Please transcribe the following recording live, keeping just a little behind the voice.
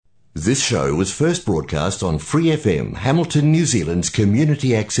This show was first broadcast on Free FM, Hamilton, New Zealand's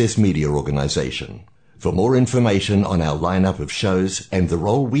community access media organisation. For more information on our lineup of shows and the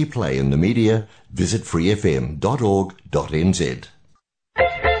role we play in the media, visit freefm.org.nz.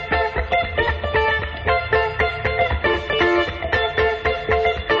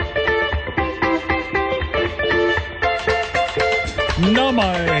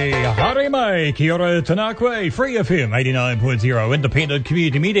 Namae, harime, kia ora tanakwe, Free FM 89.0, independent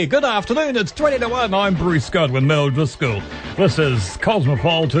community media. Good afternoon, it's 20 to 1, I'm Bruce Scott with Mel Driscoll. This is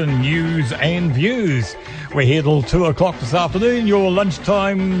Cosmopolitan News and Views. We're here till 2 o'clock this afternoon, your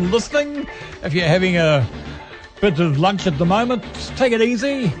lunchtime listening. If you're having a bit of lunch at the moment, take it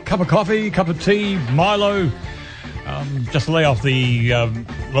easy, cup of coffee, cup of tea, Milo. Just lay off the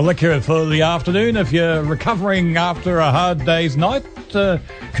liquor for the afternoon. If you're recovering after a hard day's night,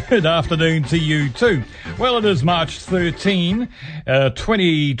 good afternoon to you too. Well, it is March 13,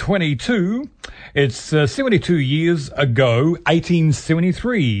 2022. It's 72 years ago,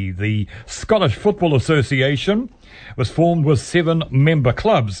 1873. The Scottish Football Association was formed with 7 member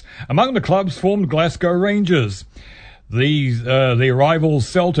clubs. Among the clubs formed Glasgow Rangers. Their rivals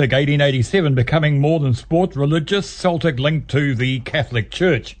Celtic, 1887, becoming more than sport, religious. Celtic linked to the Catholic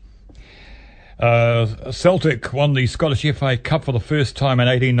Church. Celtic won the Scottish FA Cup for the first time in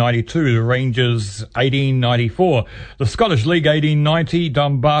 1892, the Rangers 1894. The Scottish League 1890,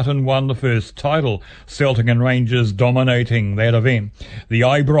 Dumbarton won the first title, Celtic and Rangers dominating that event. The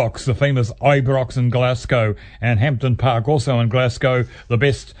Ibrox, the famous Ibrox in Glasgow, and Hampden Park also in Glasgow, the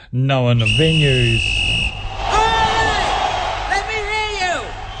best known venues.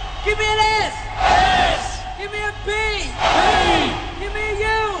 Give me an S! S! Give me a B! B! Give me a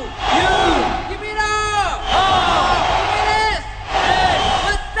U! U! Give me an R! R! Give me an S! S!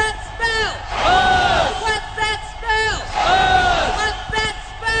 What's that spell? Spurs! What's that spell? Spurs! What's that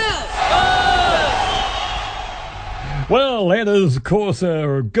spell? Spurs! Well, that is, of course,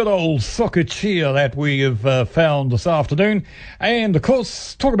 a good old soccer cheer that we have found this afternoon. And, of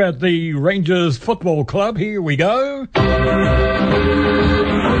course, talk about the Rangers Football Club. Here we go.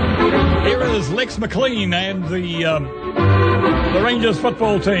 Here is Lex McLean and the Rangers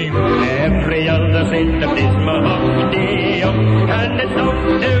football team. Every other saint of dismal day, and it's up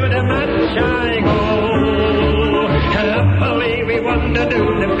to the match I go. Happily we wander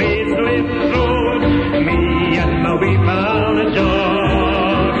down the facelift road, me and my wee pal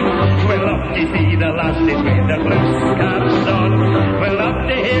John. We love to see the lasses with the blue scarves on. We love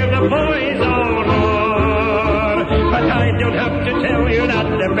to hear the boys all roar. But I don't have to tell you that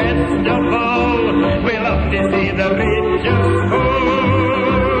the best of all, we love to see the Rangers score.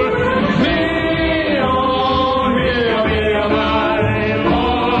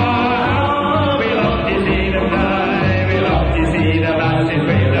 We love to see them die, we love to see the lasses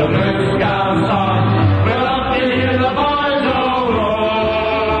with the blue scarves on. We love to hear the boys all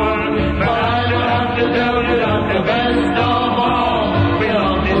roar. But I don't have to tell you that the best of all, we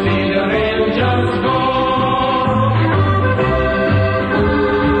love to see the Rangers score.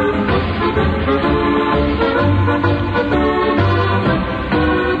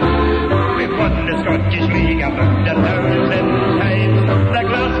 Scottish League about 1,000 times. The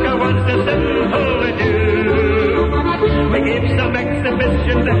Glasgow one's the simple to do. We gave some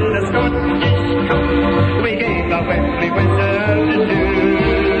exhibitions in the Scottish Cup. We gave a Wembley Wizard to do.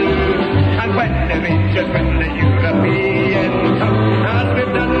 And when the Rangers win the European Cup, as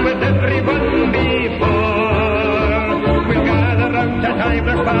we've done with everyone before, we'll gather round at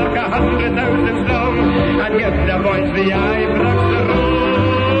Ibrox Park 100,000 strong and give the boys the Ibrox roll.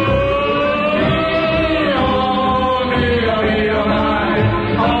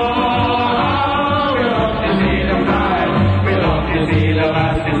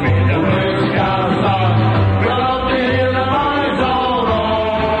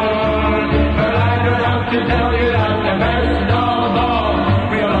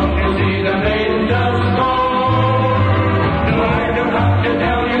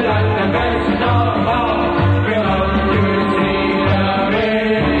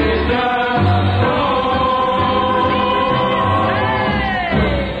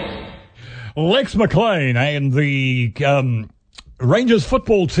 Lex McLean and the Rangers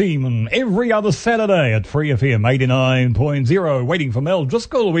football team and every other Saturday at Free FM 89.0. Waiting for Mel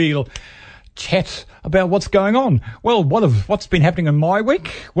Driscoll. We'll chat about what's going on. Well, what's been happening in my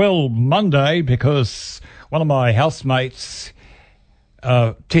week? Well, Monday, because one of my housemates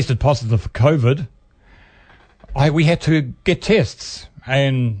tested positive for COVID, we had to get tests,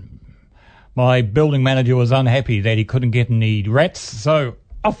 and my building manager was unhappy that he couldn't get any rats, so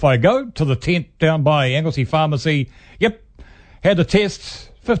off I go to the tent down by Anglesey Pharmacy. Yep, had a test,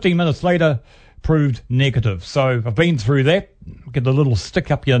 15 minutes later, proved negative. So I've been through that. Get a little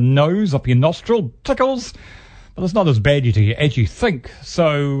stick up your nose, up your nostril, tickles, but it's not as bad as you think.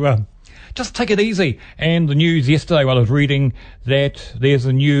 So just take it easy. And the news yesterday, while I was reading that there's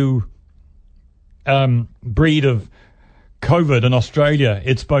a new breed of COVID in Australia.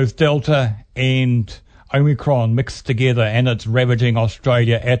 It's both Delta and Omicron mixed together, and it's ravaging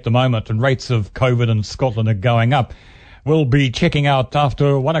Australia at the moment, and rates of COVID in Scotland are going up. We'll be checking out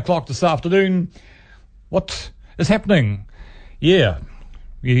after 1 o'clock this afternoon what is happening. Yeah,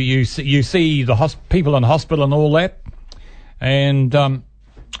 you see the people in hospital and all that, and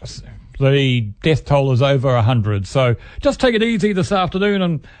the death toll is over 100. So just take it easy this afternoon,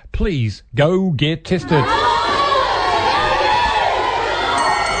 and please go get tested.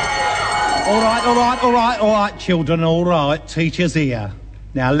 All right, children, all right. Teacher's here.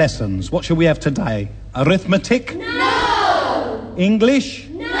 Now, lessons. What shall we have today? Arithmetic? No! English?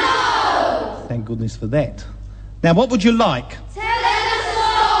 No! Thank goodness for that. Now, what would you like? Tell us a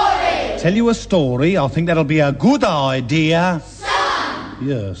story! Tell you a story? I think that'll be a good idea. Son!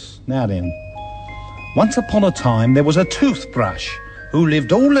 Yes. Now then. Once upon a time, there was a toothbrush who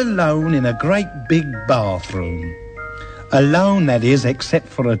lived all alone in a great big bathroom. Alone, that is, except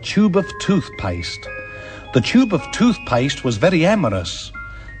for a tube of toothpaste. The tube of toothpaste was very amorous.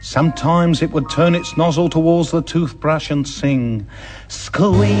 Sometimes it would turn its nozzle towards the toothbrush and sing,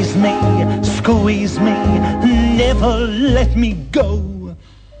 "Squeeze me, never let me go."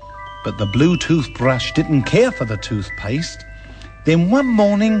 But the blue toothbrush didn't care for the toothpaste. Then one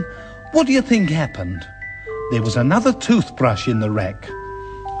morning, what do you think happened? There was another toothbrush in the rack,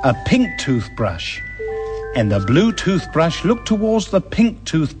 a pink toothbrush. And the blue toothbrush looked towards the pink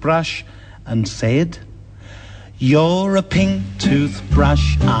toothbrush and said, "You're a pink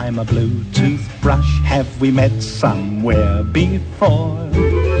toothbrush, I'm a blue toothbrush. Have we met somewhere before?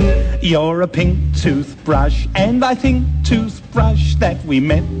 You're a pink toothbrush, and I think, toothbrush, that we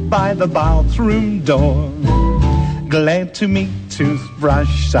met by the bathroom door. Glad to meet,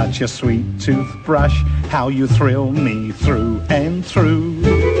 toothbrush, such a sweet toothbrush. How you thrill me through and through.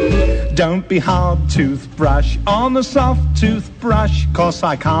 Don't be hard, toothbrush, on a soft toothbrush, 'cause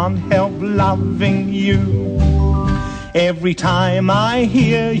I can't help loving you. Every time I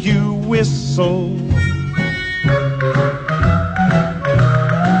hear you whistle,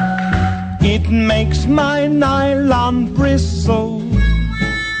 it makes my nylon bristle.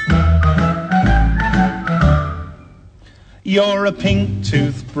 You're a pink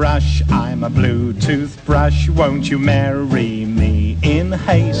toothbrush, I'm a blue toothbrush. Won't you marry me in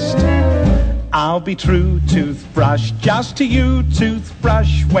haste? I'll be true, toothbrush, just to you,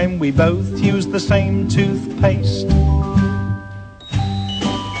 toothbrush, when we both use the same toothpaste.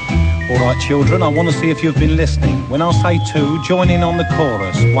 All right, children, I want to see if you've been listening. When I say two, join in on the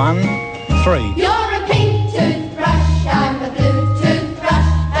chorus. 1, 3. You're a pink toothbrush, I'm a blue toothbrush.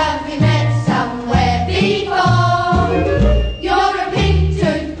 Have we met somewhere before? You're a pink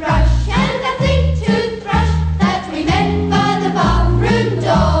toothbrush, and I think, toothbrush, that we met by the bathroom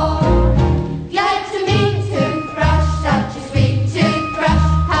door. Glad to meet, toothbrush, such a sweet toothbrush.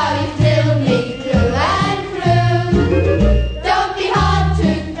 How you thrill me through and through. Don't be hard,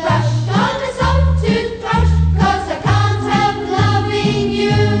 toothbrush, on a soft toothbrush, 'cause I can't help loving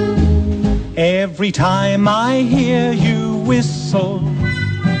you. Every time I hear you whistle,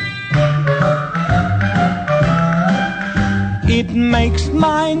 it makes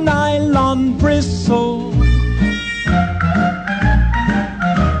my nylon bristle.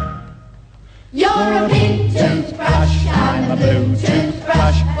 You're a pink toothbrush, I'm a blue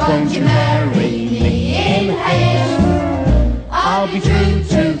toothbrush. Won't you marry me in haste? I'll be true,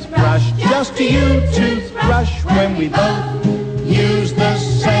 toothbrush, just to you, toothbrush, when we both use the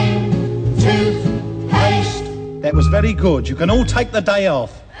same toothpaste. That was very good. You can all take the day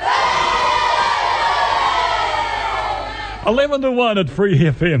off. 11 to 1 at Free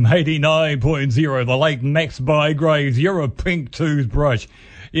FM 89.0. The late Max Bygraves, You're a Pink Toothbrush.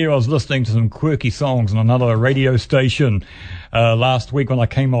 Yeah, I was listening to some quirky songs on another radio station last week when I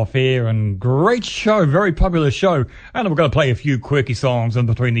came off air, and great show, very popular show. And we're going to play a few quirky songs in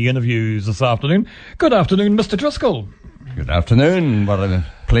between the interviews this afternoon. Good afternoon, Mr. Driscoll. Good afternoon. What a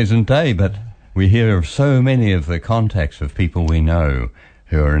pleasant day, but we hear of so many of the contacts of people we know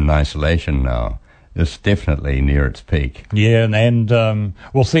who are in isolation now. It's definitely near its peak. Yeah, and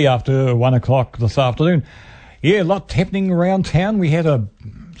we'll see after 1 o'clock this afternoon. Yeah, a lot happening around town. We had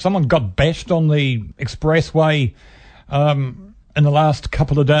someone got bashed on the expressway in the last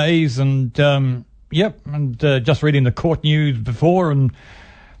couple of days, and just reading the court news before, and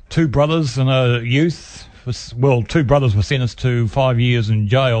 2 brothers and a youth two brothers were sentenced to 5 years in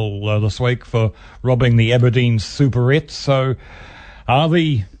jail this week for robbing the Aberdeen Superette. So are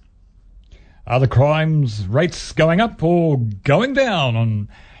the crimes rates going up or going down? And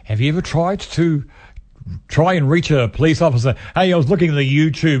have you ever tried and reach a police officer? Hey, I was looking at the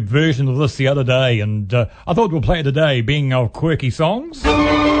YouTube version of this the other day, and I thought we'll play it today, being our quirky songs.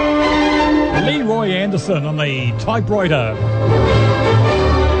 Leroy Anderson on the typewriter.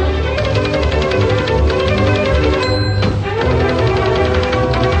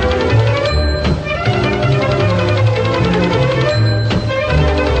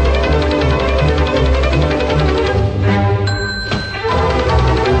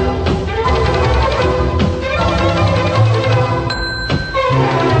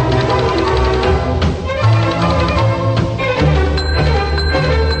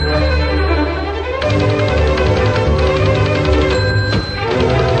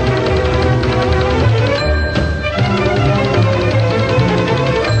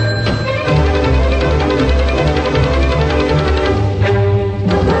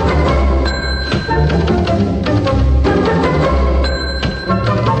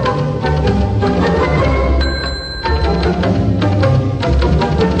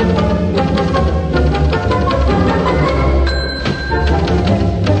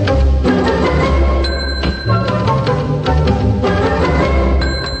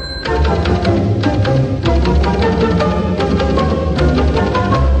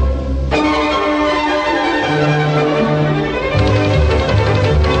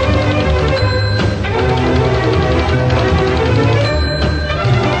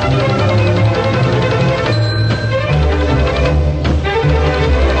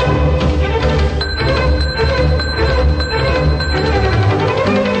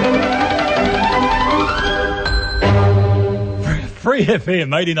 Free FM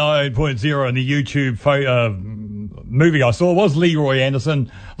 89.0 and the YouTube movie I saw was Leroy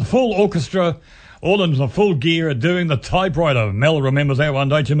Anderson, the full orchestra, all in the full gear doing the typewriter. Mel remembers that one,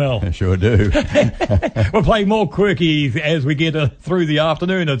 don't you, Mel? I sure do. We're playing more quirky as we get through the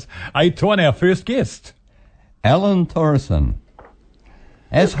afternoon. It's 8 to 1, our first guest. Alan Torreson.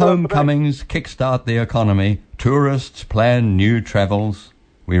 As homecomings kickstart the economy, tourists plan new travels,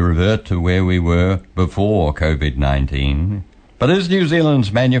 we revert to where we were before COVID-19. But is New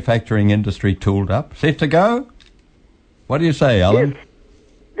Zealand's manufacturing industry tooled up, set to go? What do you say, Alan?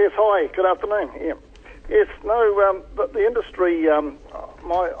 Yes, hi, good afternoon. Yeah. Yes, no, but the industry, I'm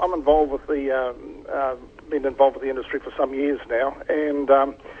involved with been involved with the industry for some years now, and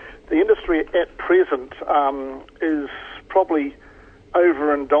the industry at present is probably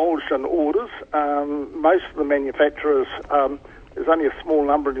overindulged in orders. Most of the manufacturers, there's only a small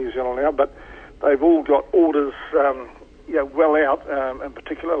number in New Zealand now, but they've all got orders well out, in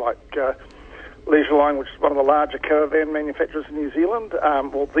particular, like Leisure Line, which is one of the larger caravan manufacturers in New Zealand,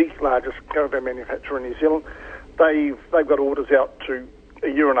 or the largest caravan manufacturer in New Zealand. They've got orders out to a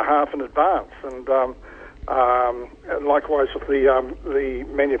year and a half in advance, and likewise with the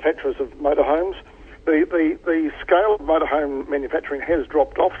manufacturers of motorhomes. The scale of motorhome manufacturing has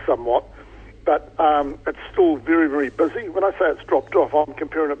dropped off somewhat, but it's still very, very busy. When I say it's dropped off, I'm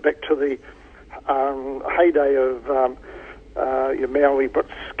comparing it back to the heyday of your Maui,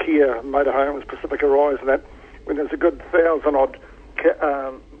 Brits, Kia motorhomes, Pacifica Rise, and that, when there's a good 1,000-odd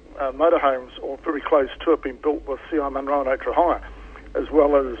motorhomes, or very close to it, being built with CI Munro and Ultra Hire, as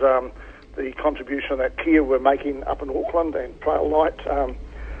well as the contribution that Kia were making up in Auckland and Trail Light.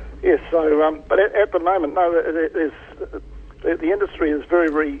 Yes, so, but at the moment, no, the industry is very,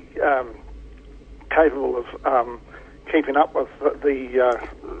 very capable of keeping up with the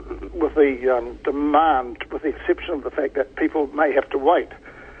demand, with the exception of the fact that people may have to wait.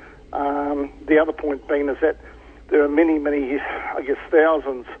 The other point being is that there are many, I guess,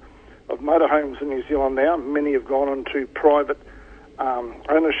 thousands of motorhomes in New Zealand now. Many have gone into private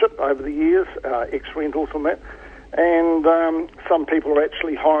ownership over the years, ex-rentals and that. And some people are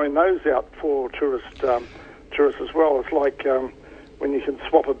actually hiring those out for tourists as well. It's like when you can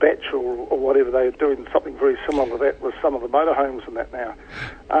swap a batch or whatever. They're doing something very similar to that with some of the motorhomes and that now.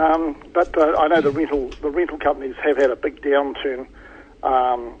 But I know the rental companies have had a big downturn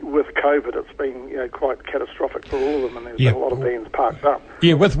with COVID. It's been quite catastrophic for all of them, and there's been a lot of vans parked up.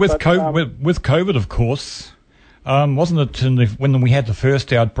 Yeah, with COVID, of course, wasn't it when we had the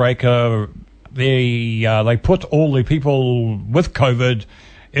first outbreak? They put all the people with COVID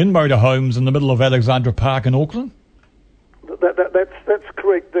in motorhomes in the middle of Alexandra Park in Auckland? That's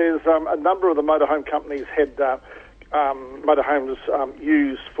correct. There's a number of the motorhome companies had motorhomes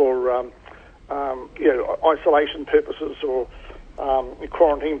used for isolation purposes or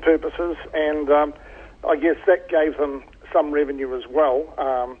quarantine purposes, and I guess that gave them some revenue as well,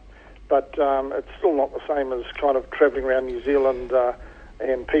 but it's still not the same as kind of travelling around New Zealand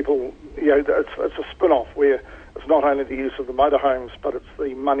and people, it's a spin-off where it's not only the use of the motorhomes, but it's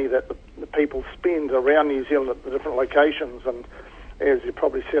the money that the people spend around New Zealand at the different locations. And as you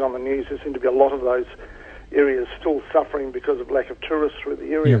probably said on the news, there seem to be a lot of those areas still suffering because of lack of tourists through the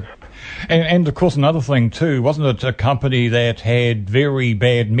areas. Yeah. And of course, another thing too, wasn't it a company that had very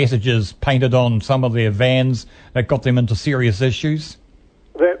bad messages painted on some of their vans that got them into serious issues?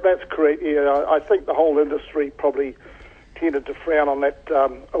 That's correct, yeah. I think the whole industry probably tended to frown on that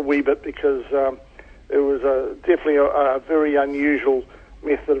a wee bit because it was definitely a very unusual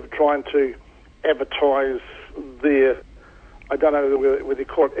method of trying to advertise their, I don't know whether you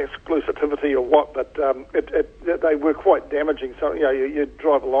call it exclusivity or what, but they were quite damaging. So, you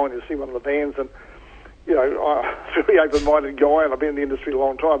drive along and you see one of the vans and, I'm a very open-minded guy and I've been in the industry a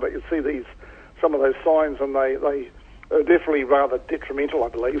long time, but you see some of those signs and they are definitely rather detrimental, I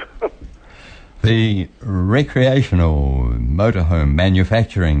believe. The recreational motorhome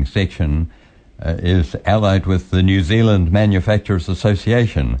manufacturing section is allied with the New Zealand Manufacturers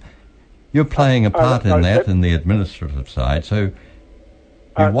Association. You're playing a part in that in the administrative side, so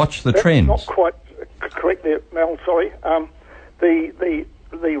you watch the trends. Not quite correct there, Mel, sorry. The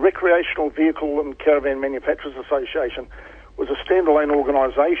Recreational Vehicle and Caravan Manufacturers Association was a standalone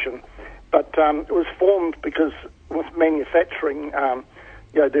organisation, but it was formed because with manufacturing,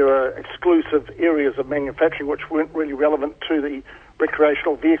 there are exclusive areas of manufacturing which weren't really relevant to the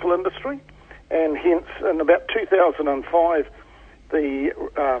recreational vehicle industry. And hence, in about 2005, the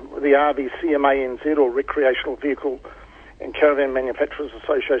RVCMANZ, or Recreational Vehicle and Caravan Manufacturers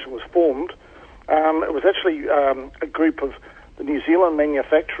Association, was formed. It was actually a group of the New Zealand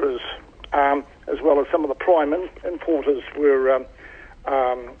manufacturers, as well as some of the prime importers were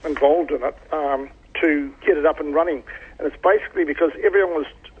involved in it to get it up and running. And it's basically because everyone was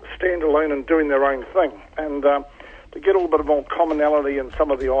standalone and doing their own thing, and to get a little bit more commonality in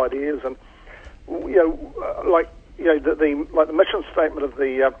some of the ideas and the mission statement of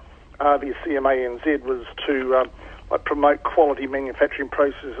the RVCMANZ was to promote quality manufacturing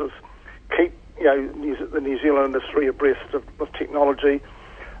processes, keep the New Zealand industry abreast of technology,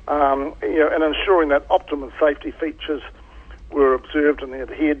 and ensuring that optimum safety features were observed and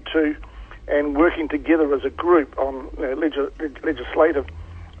adhered to, and working together as a group on legislative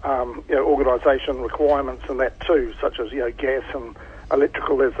organisation requirements and that too, such as gas and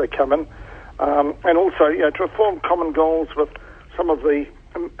electrical as they come in. And also, to form common goals with some of the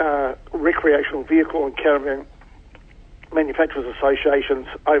recreational vehicle and caravan manufacturers associations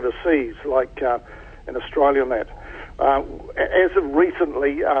overseas, like in Australia and that. As of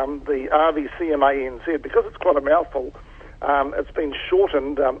recently, the RVCMANZ, because it's quite a mouthful, it's been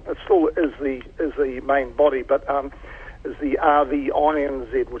shortened. It still is the main body, but is the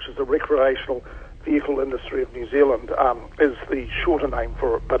RVINZ, which is the Recreational Vehicle Industry of New Zealand, is the shorter name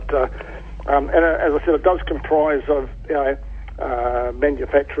for it. But and as I said, it does comprise of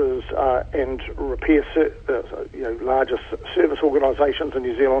manufacturers and repair, larger service organisations in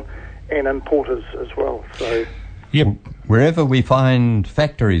New Zealand, and importers as well. So, yep. Wherever we find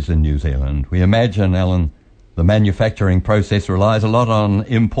factories in New Zealand, we imagine, Alan, the manufacturing process relies a lot on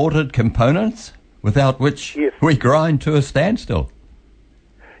imported components, without which we grind to a standstill.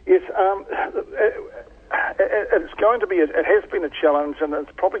 Yes, it's going to be. It has been a challenge, and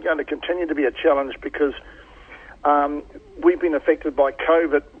it's probably going to continue to be a challenge because we've been affected by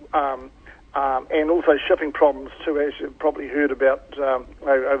COVID and also shipping problems too, as you've probably heard about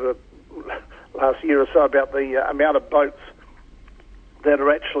over the last year or so, about the amount of boats that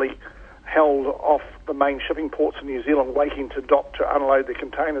are actually held off the main shipping ports in New Zealand waiting to dock to unload their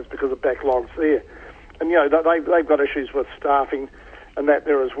containers because of backlogs there. And, they've got issues with staffing and that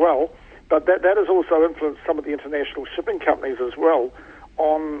there as well. But that has also influenced some of the international shipping companies as well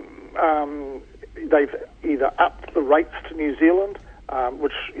on, they've either upped the rates to New Zealand,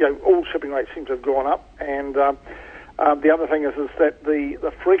 which, all shipping rates seem to have gone up. And the other thing is that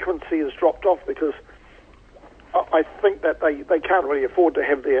the frequency has dropped off because I think that they can't really afford to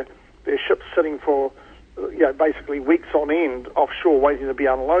have their ships sitting for, basically weeks on end offshore waiting to be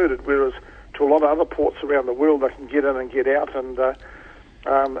unloaded, whereas to a lot of other ports around the world they can get in and get out, and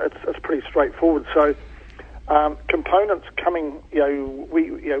it's pretty straightforward. So components coming,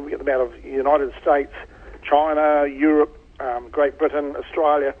 we get them out of the United States, China, Europe, Great Britain,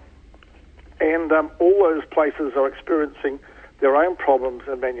 Australia, and all those places are experiencing their own problems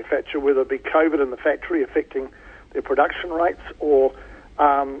in manufacture, whether it be COVID in the factory affecting their production rates or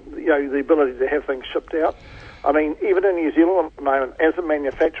the ability to have things shipped out. I mean, even in New Zealand at the moment, as a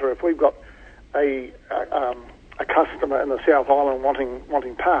manufacturer, if we've got a customer in the South Island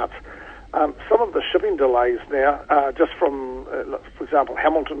wanting parts. Some of the shipping delays now, just from, for example,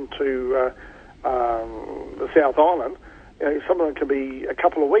 Hamilton to the South Island, some of them can be a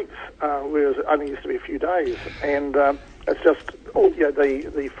couple of weeks, whereas it only used to be a few days. And it's just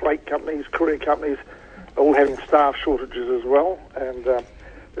the freight companies, courier companies, are all having staff shortages as well. And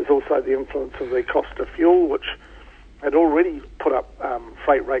there's also the influence of the cost of fuel, which had already put up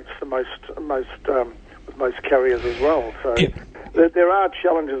freight rates for most carriers as well. So there are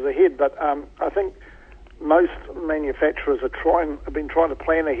challenges ahead, but I think most manufacturers have been trying to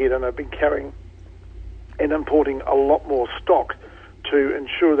plan ahead and have been carrying and importing a lot more stock to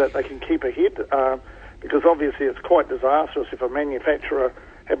ensure that they can keep ahead, because obviously it's quite disastrous if a manufacturer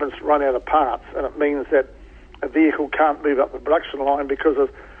happens to run out of parts, and it means that a vehicle can't move up the production line because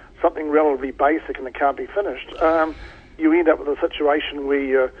of something relatively basic and it can't be finished. You end up with a situation where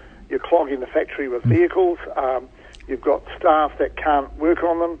you're clogging the factory with vehicles, you've got staff that can't work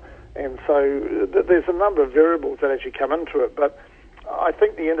on them, and so there's a number of variables that actually come into it. But I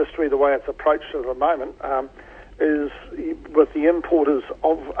think the industry, the way it's approached at the moment, is with the importers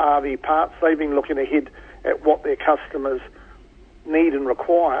of RV parts, they've been looking ahead at what their customers need and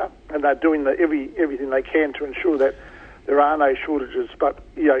require, and they're doing everything they can to ensure that there are no shortages. But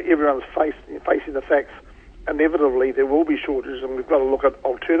everyone's facing the facts. Inevitably, there will be shortages, and we've got to look at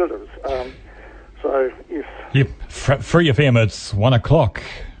alternatives. So, yes. Yep. Free FM, it's 1 o'clock.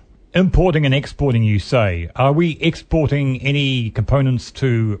 Importing and exporting, you say. Are we exporting any components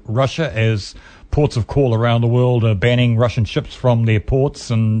to Russia as ports of call around the world are banning Russian ships from their ports?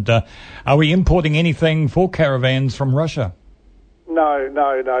 And are we importing anything for caravans from Russia? No.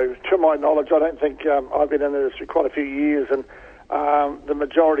 To my knowledge, I don't think I've been in the industry quite a few years, and the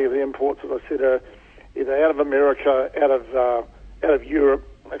majority of the imports, as I said, are either out of America, out of Europe,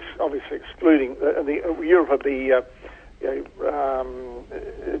 obviously excluding Europe would be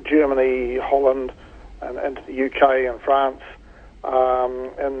Germany, Holland, and the UK and France,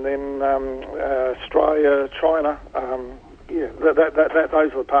 and then Australia, China.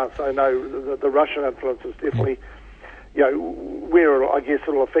 Those are the parts I know. The Russian influence is definitely, where I guess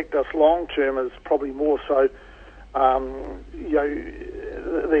it'll affect us long term is probably more so,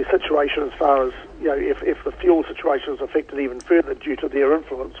 the situation as far as, if the fuel situation is affected even further due to their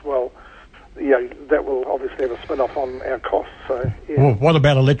influence, well, that will obviously have a spin-off on our costs. So, yeah. Well, what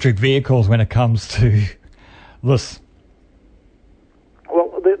about electric vehicles when it comes to this?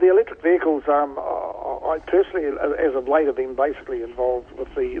 Well, the electric vehicles, I personally, as of late, have been basically involved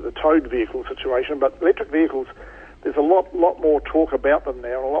with the towed vehicle situation. But electric vehicles, there's a lot more talk about them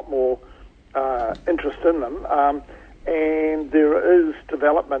now, a lot more interest in them, and there is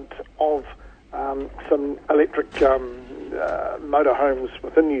development of some electric motorhomes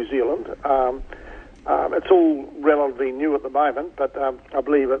within New Zealand. It's all relatively new at the moment, but I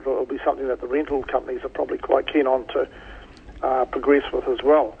believe it will be something that the rental companies are probably quite keen on to progress with as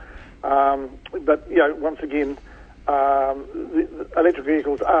well. But once again, the electric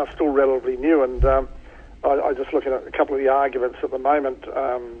vehicles are still relatively new, and I just looking at a couple of the arguments at the moment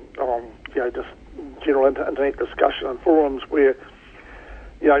on just general internet discussion and forums where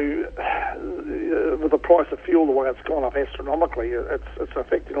with the price of fuel, the way it's gone up astronomically, it's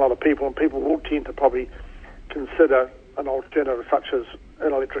affecting a lot of people, and people will tend to probably consider an alternative such as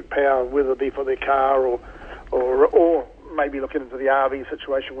an electric power, whether it be for their car or maybe looking into the RV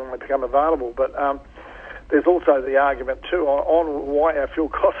situation when they become available. But there's also the argument too on why our fuel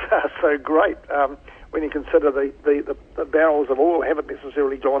costs are so great. When you consider the barrels of oil haven't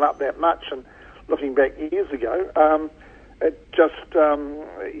necessarily gone up that much, and looking back years ago, it just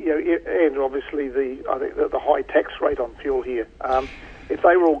and obviously I think the high tax rate on fuel here. If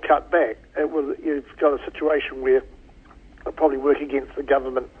they were all cut back, you've got a situation where it'll probably work against the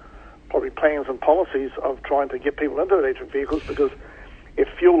government probably plans and policies of trying to get people into electric vehicles, because if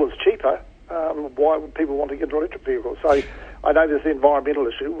fuel is cheaper, why would people want to get into electric vehicles? So I know there's the environmental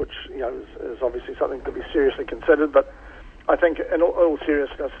issue, which is obviously something to be seriously considered, but I think in all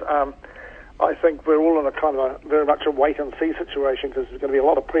seriousness, I think we're all in a kind of very much a wait-and-see situation, because there's going to be a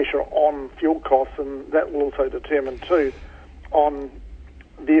lot of pressure on fuel costs, and that will also determine too on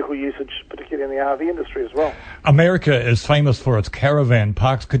vehicle usage, particularly in the RV industry as well. America is famous for its caravan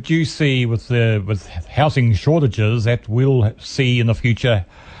parks. Could you see with housing shortages that we'll see in the future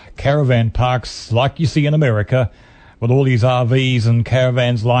caravan parks like you see in America, with all these RVs and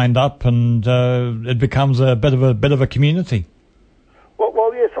caravans lined up, and it becomes a bit of a community?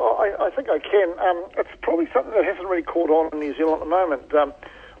 Well, yes, I think I can. It's probably something that hasn't really caught on in New Zealand at the moment.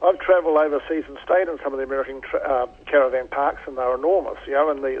 I've travelled overseas and stayed in some of the American caravan parks, and they're enormous,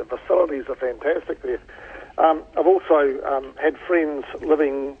 and the facilities are fantastic there. I've also had friends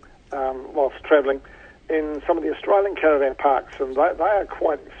living whilst travelling in some of the Australian caravan parks, and they are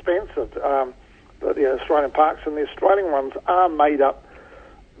quite expensive. The Australian parks, and the Australian ones are made up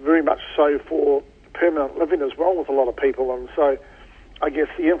very much so for permanent living as well with a lot of people, and so I guess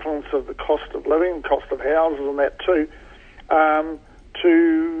the influence of the cost of living, cost of houses and that too,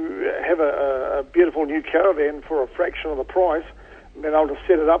 to have a beautiful new caravan for a fraction of the price, being able to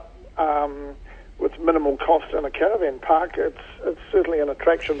set it up with minimal cost in a caravan park, it's certainly an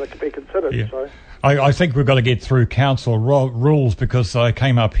attraction that could be considered. Yeah. So I think we've got to get through council rules, because I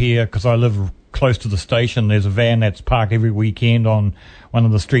came up here because I live close to the station. There's a van that's parked every weekend on one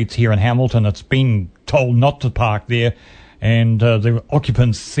of the streets here in Hamilton. It's been told not to park there, and the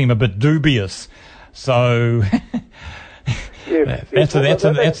occupants seem a bit dubious. So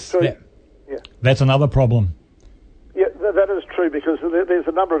that's another problem. Yeah, that is true, because there's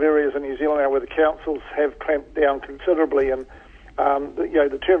a number of areas in New Zealand now where the councils have clamped down considerably, and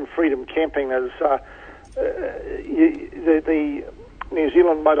the term freedom camping is the New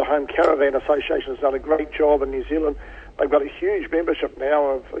Zealand Motorhome Caravan Association has done a great job in New Zealand. They've got a huge membership now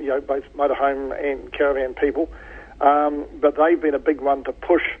of both motorhome and caravan people, but they've been a big one to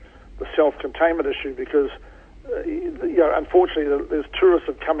push the self-containment issue, because unfortunately there's tourists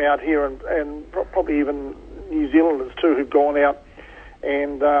have come out here, and probably even New Zealanders too, who've gone out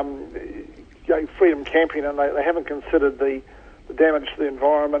and freedom camping, and they haven't considered the damage to the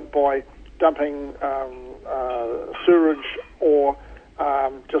environment by dumping sewerage or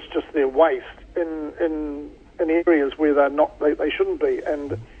just their waste in areas where they shouldn't be,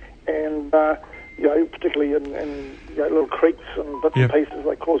 and particularly in little creeks and bits and pieces,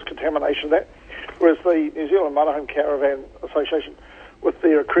 they cause contamination of that. Whereas the New Zealand Motorhome Caravan Association, with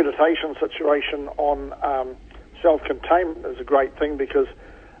their accreditation situation on self-containment, is a great thing, because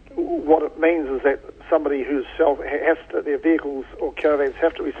what it means is that somebody who's their vehicles or caravans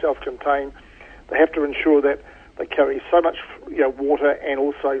have to be self-contained. They have to ensure that they carry so much water and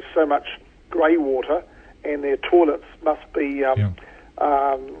also so much grey water, and their toilets must be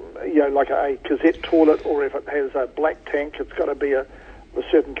like a cassette toilet, or if it has a black tank, it's got to be a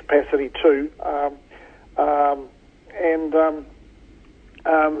certain capacity too.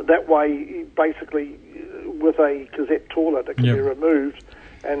 That way, basically, with a cassette toilet, it can be removed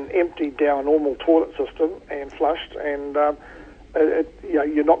and emptied down a normal toilet system and flushed, and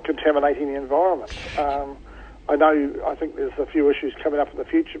you're not contaminating the environment. I think there's a few issues coming up in the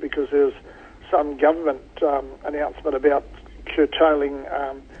future, because there's some government announcement about curtailing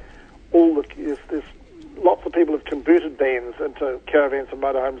there's lots of people have converted vans into caravans and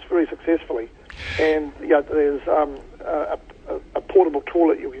motorhomes very successfully, and there's a portable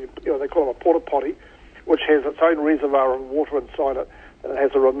toilet, they call them a porta potty, which has its own reservoir of water inside it, and it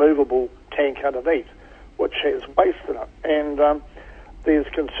has a removable tank underneath, which has waste in it. And there's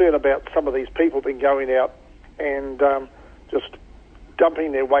concern about some of these people been going out and just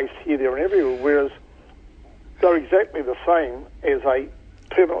dumping their waste here, there and everywhere, whereas they're exactly the same as a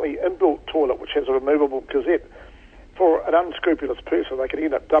permanently inbuilt toilet, which has a removable cassette. For an unscrupulous person, they could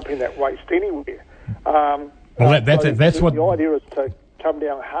end up dumping that waste anywhere. That's what the idea is, to come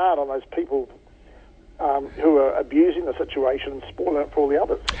down hard on those people who are abusing the situation and spoiling it for all the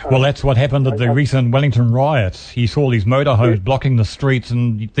others. That's what happened at the recent Wellington riots. You saw these motorhomes blocking the streets,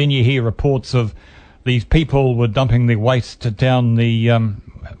 and then you hear reports of these people were dumping their waste down the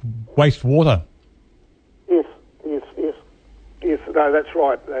wastewater. Yes, no, that's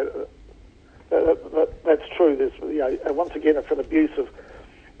right. That's true. There's, once again, it's an abuse of,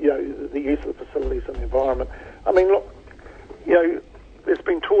 the use of the facilities and the environment. I mean, look, there's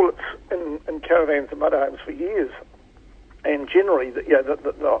been toilets in caravans and motorhomes for years, and generally,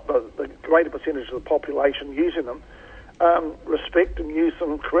 the greater percentage of the population using them respect and use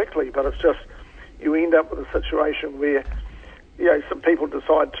them correctly. But it's just, you end up with a situation where, some people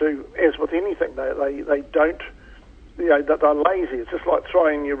decide to, as with anything, they don't. That they're lazy. It's just like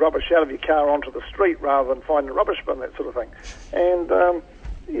throwing your rubbish out of your car onto the street rather than finding a rubbish bin, that sort of thing. And,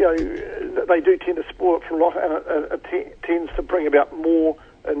 they do tend to spoil it for a lot, and it tends to bring about more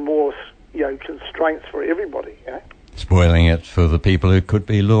and more, constraints for everybody. Spoiling it for the people who could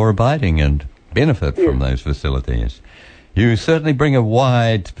be law-abiding and benefit from those facilities. You certainly bring a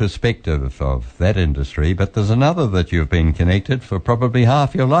wide perspective of that industry, but there's another that you've been connected for probably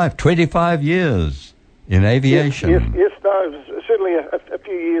half your life, 25 years. In aviation? Yes, no, certainly a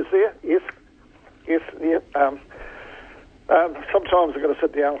few years there, yes. Sometimes I've got to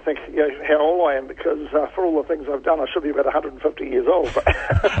sit down and think, how old I am, because for all the things I've done, I should be about 150 years old.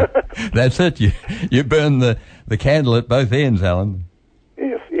 That's it. You burn the candle at both ends, Alan.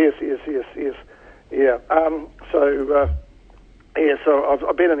 Yes. Yeah. So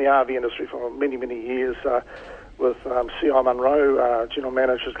I've been in the RV industry for many, many years with C.I. Munro, general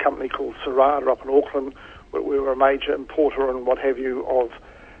manager's company called Serrada up in Auckland. We were a major importer and what have you of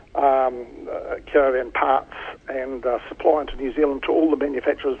caravan parts and supply into New Zealand to all the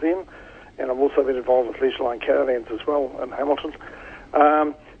manufacturers then. And I've also been involved with Leisureline Caravans as well in Hamilton.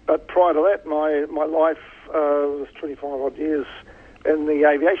 But prior to that, my life was 25 odd years in the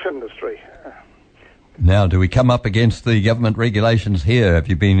aviation industry. Now, do we come up against the government regulations here? Have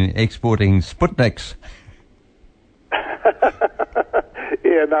you been exporting Sputniks?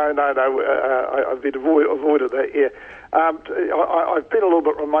 Yeah, no. I've been avoided that, yeah. I've been a little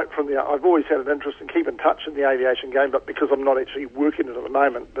bit remote from I've always had an interest in keeping in touch in the aviation game, but because I'm not actually working it at the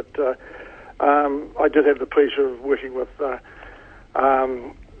moment. But I did have the pleasure of working with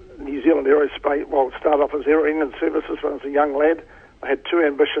New Zealand Aerospace. Well, it started off as Aero Engine Services when I was a young lad. I had two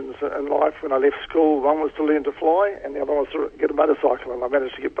ambitions in life when I left school. One was to learn to fly, and the other was to get a motorcycle, and I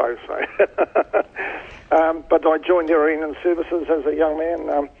managed to get both. So. But I joined Aero Engine Services as a young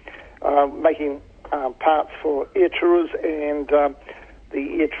man, making parts for air tours and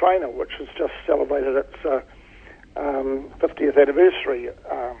the Air Trainer, which has just celebrated its 50th anniversary.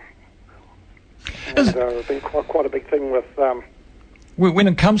 It's been quite a big thing with... when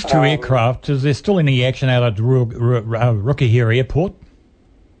it comes to aircraft, is there still any action out at Ruakahira Airport?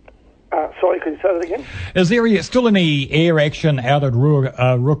 Sorry, can you say that again? Is there still any air action out at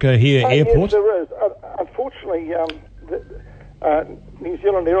Ruakahira Airport? Yes, there is. Unfortunately, New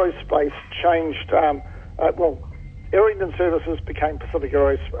Zealand Aerospace changed. Aero Engine Services became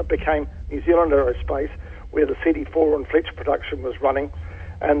became New Zealand Aerospace, where the CD4 and Fletcher production was running,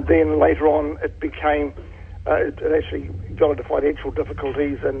 and then later on it became. It actually got into financial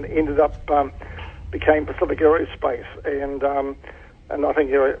difficulties and ended up became Pacific Aerospace, and I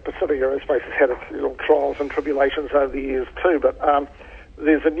think Pacific Aerospace has had its little trials and tribulations over the years too. But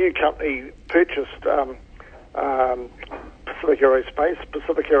there's a new company purchased Pacific Aerospace.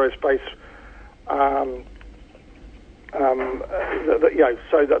 Pacific Aerospace,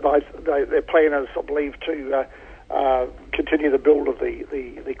 so that their plan is, I believe, to continue the build of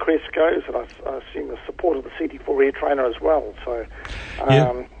the Crescos, and I assume the support of the CD4 Air Trainer as well. So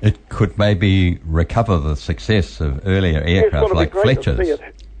it could maybe recover the success of earlier aircraft like Fletchers.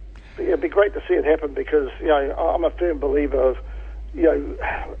 It'd be great to see it happen, because I'm a firm believer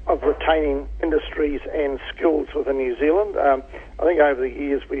of retaining industries and skills within New Zealand. I think over the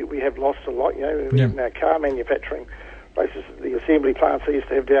years we have lost a lot. In our car manufacturing places, the assembly plants they used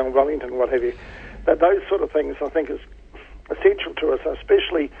to have down in Wellington, what have you. But those sort of things, I think, is essential to us,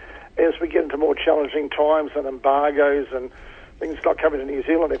 especially as we get into more challenging times and embargoes and things not coming to New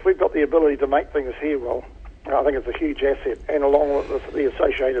Zealand. If we've got the ability to make things here, well, I think it's a huge asset, and along with the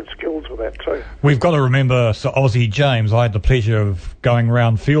associated skills with that too. We've got to remember Sir Aussie James. I had the pleasure of going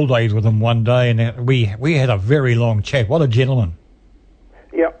around field days with him one day, and we had a very long chat. What a gentleman.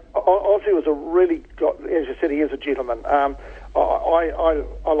 Yeah, Aussie was as you said, he is a gentleman.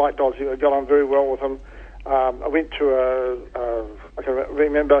 I liked Aussie. I got on very well with him. I went to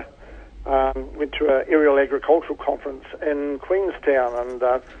went to an aerial agricultural conference in Queenstown, and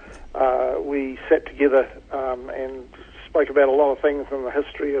we sat together and spoke about a lot of things in the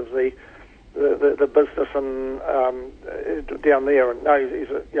history of the business and down there. And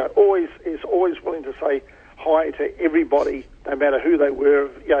he's always willing to say hi to everybody, no matter who they were.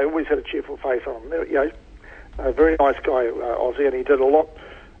 Always had a cheerful face on him. A very nice guy, Aussie, and he did a lot,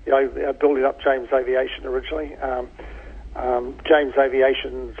 building up James Aviation originally. James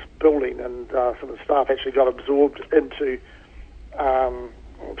Aviation's building, and some of the staff actually got absorbed into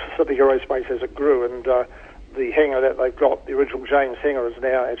Pacific Aerospace as it grew, and the hangar that they've got, the original James hangar, is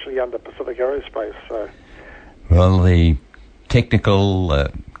now actually under Pacific Aerospace. So, well, the technical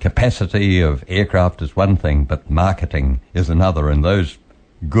capacity of aircraft is one thing, but marketing is another, and those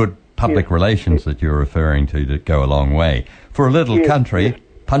good public relations that you're referring to go a long way. For a little country,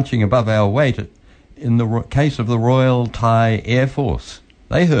 punching above our weight, in the case of the Royal Thai Air Force,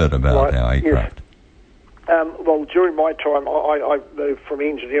 they heard about our aircraft. Well, during my time, I moved from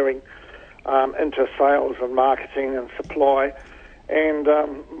engineering into sales and marketing and supply, and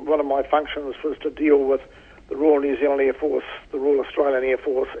one of my functions was to deal with the Royal New Zealand Air Force, the Royal Australian Air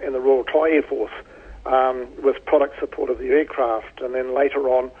Force, and the Royal Thai Air Force with product support of the aircraft. And then later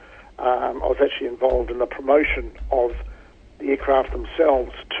on, I was actually involved in the promotion of the aircraft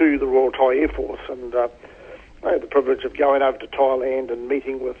themselves to the Royal Thai Air Force, and I had the privilege of going over to Thailand and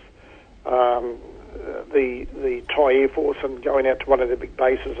meeting with the Thai Air Force and going out to one of their big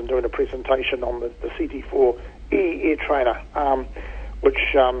bases and doing a presentation on the CT-4E air trainer, which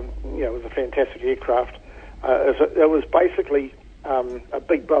was a fantastic aircraft. It was basically a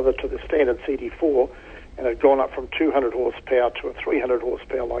big brother to the standard CT-4, and it had gone up from 200 horsepower to a 300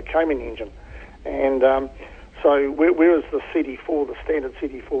 horsepower Lycoming engine. And so whereas the CT-4, the standard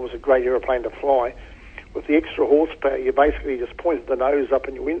CT-4, was a great aeroplane to fly, with the extra horsepower, you basically just pointed the nose up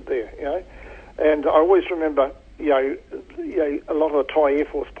and you went there, And I always remember, a lot of the Thai Air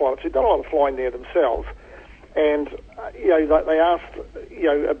Force pilots who'd done a lot of flying there themselves, and they asked,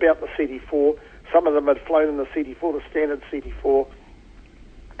 about the CT-4. Some of them had flown in the CT-4, the standard CT-4,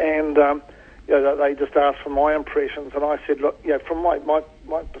 and they just asked for my impressions, and I said, look, from my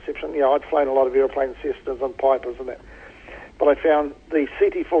perception, I'd flown a lot of aeroplanes, Cessnas and Pipers and that. But I found the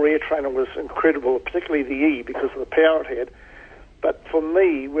CT-4 air trainer was incredible, particularly the E, because of the power it had. But for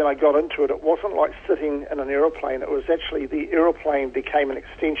me, when I got into it, it wasn't like sitting in an aeroplane. It was actually the aeroplane became an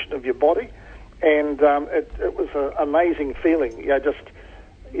extension of your body, and it was an amazing feeling. There's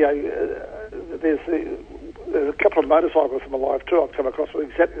a couple of motorcycles in my life too I've come across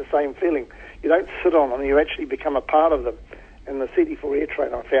with exactly the same feeling. You don't sit on them, you actually become a part of them. And the CT-4 air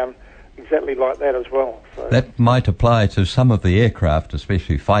trainer I found exactly like that as well. So that might apply to some of the aircraft,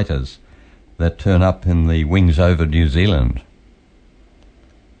 especially fighters, that turn up in the wings over New Zealand.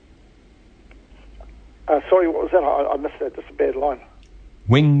 Sorry, what was that? I missed that. Just a bad line.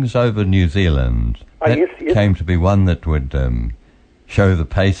 Wings over New Zealand. That yes. came to be one that would show the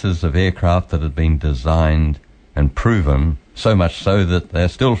paces of aircraft that had been designed and proven, so much so that they're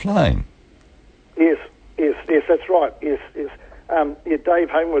still flying. Yes, that's right. Yes. Dave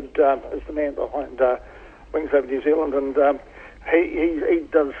Homewood is the man behind Wings Over New Zealand, and he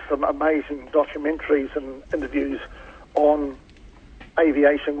does some amazing documentaries and interviews on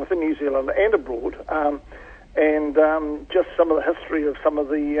aviation within New Zealand and abroad, and just some of the history of some of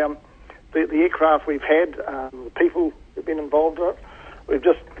the aircraft we've had, the people who've been involved in it. We've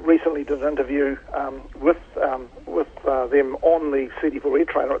just recently did an interview with them on the CT-4 air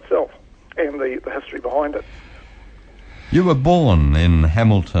trainer itself and the history behind it. You were born in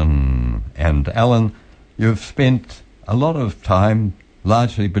Hamilton, and Alan, you've spent a lot of time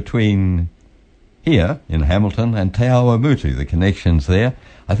largely between here in Hamilton and Te Awamutu, the connections there.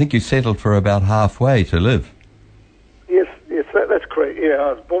 I think you settled for about halfway to live. Yes, that's correct. Yeah,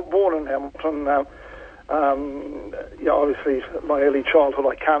 I was born in Hamilton. Obviously, my early childhood,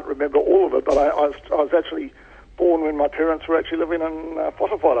 I can't remember all of it, but I was actually born when my parents were actually living in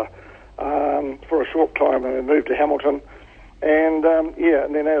Whakawhata for a short time, and then moved to Hamilton. And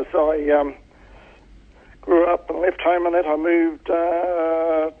and then as I grew up and left home and that, I moved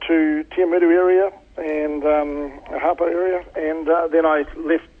to Te Awamutu area and Hapa area, and then I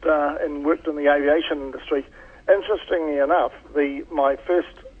left and worked in the aviation industry. Interestingly enough, my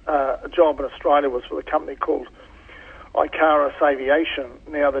first job in Australia was with a company called Icarus Aviation.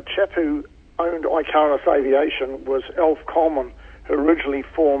 Now, the chap who owned Icarus Aviation was Alf Coleman, who originally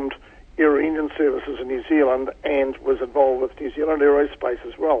formed Aero Engine Services in New Zealand and was involved with New Zealand Aerospace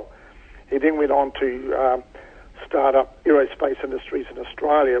as well. He then went on to start up aerospace industries in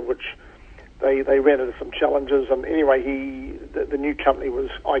Australia, which they ran into some challenges. And anyway, the new company was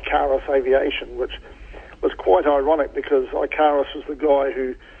Icarus Aviation, which was quite ironic because Icarus was the guy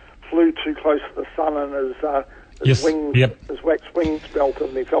who flew too close to the sun and his wax wings melted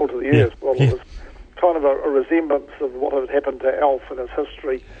and he fell to the earth. Well, it was kind of a resemblance of what had happened to Alf in his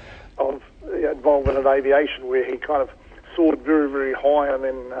history of involvement in aviation, where he kind of soared very, very high and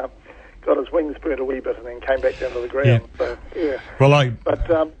then got his wings burnt a wee bit and then came back down to the ground. So, Well,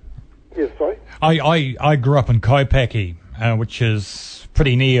 sorry? I grew up in Kaipaki, which is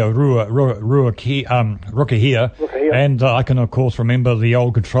pretty near Rukahia, and I can of course remember the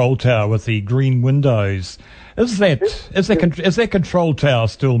old control tower with the green windows. Is that control tower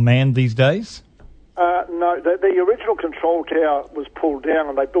still manned these days? No, the original control tower was pulled down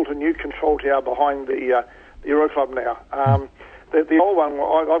and they built a new control tower behind the Aero Club now. The old one,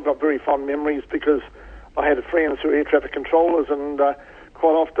 I've got very fond memories because I had friends who were air traffic controllers, and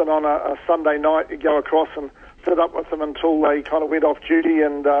quite often on a Sunday night you go across and sit up with them until they kind of went off duty,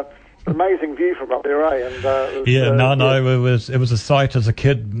 and amazing view from up there, eh? And it was a sight as a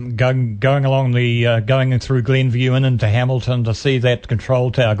kid going along going through Glenview and into Hamilton to see that control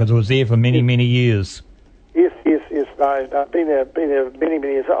tower, because it was there for many years. Yes. No, been there many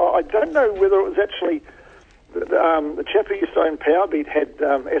years. I don't know whether it was actually the chap who used to own Powerbeat had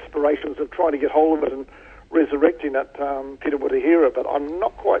aspirations of trying to get hold of it and resurrecting it, Peter Woodahira, but I'm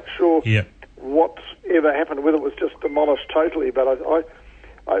not quite sure whatever happened, whether it was just demolished totally, but I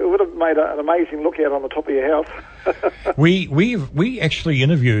would have made an amazing lookout on the top of your house. We actually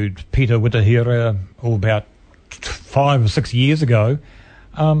interviewed Peter Witahira about 5 or 6 years ago.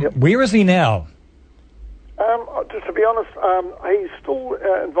 Where is he now? Just to be honest, he's still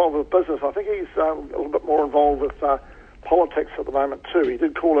involved with business. I think he's a little bit more involved with politics at the moment too. He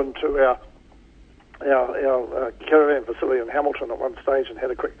did call into our caravan facility in Hamilton at one stage and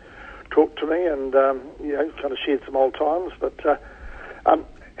had a quick talk to me, and kind of shared some old times. But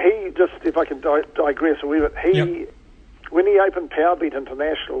he just, if I can digress a wee bit, when he opened Powerbeat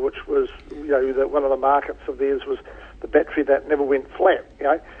International, which was one of the markets of theirs was the battery that never went flat.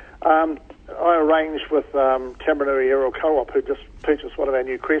 I arranged with Tamarunui Aerial Co-op, who just purchased one of our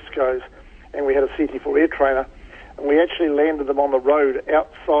new Crescos, and we had a CT4 air trainer, and we actually landed them on the road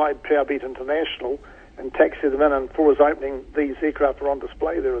outside Powerbeat International and taxied them in, and for his opening, these aircraft were on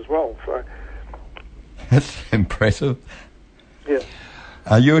display there as well. So that's impressive. Yeah.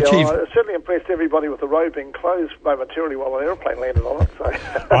 You achieved... It certainly impressed everybody with the road being closed momentarily while an aeroplane landed on it. So.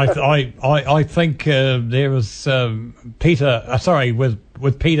 I think there was Peter.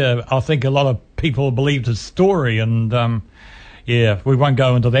 With Peter, I think a lot of people believed his story, and we won't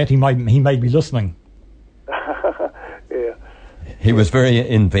go into that. He may be listening. Yeah. He was very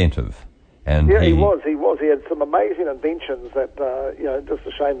inventive, and he was. He had some amazing inventions that just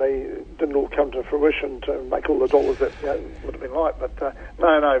a shame they didn't all come to fruition to make all the dollars that would have been like. But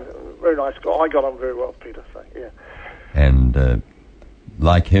no, very nice guy. I got on very well with Peter. So yeah. And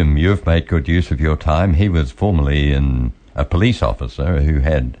like him, you've made good use of your time. He was formerly a police officer who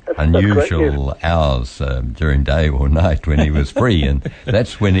had unusual hours during day or night when he was free, and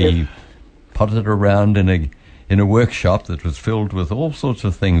that's when he potted around in a workshop that was filled with all sorts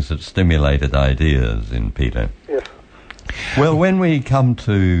of things that stimulated ideas in Peter. Yes. Well, when we come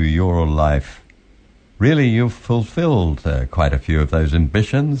to your life, really you've fulfilled quite a few of those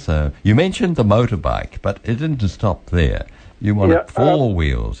ambitions. You mentioned the motorbike, but it didn't stop there. You wanted four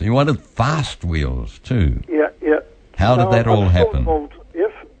wheels. You wanted fast wheels too. Yeah. How did that all happen?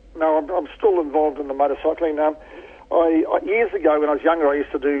 Yes. No, I'm still involved in the motorcycling. Years ago when I was younger, I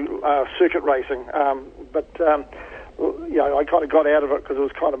used to do circuit racing, but I kind of got out of it because it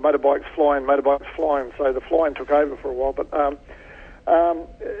was kind of motorbikes flying, so the flying took over for a while. But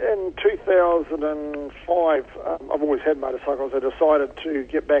in 2005, I've always had motorcycles. I decided to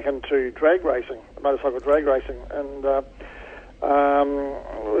get back into motorcycle drag racing, and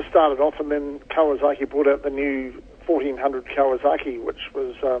we started off, and then Kawasaki brought out the new 1400 Kawasaki, which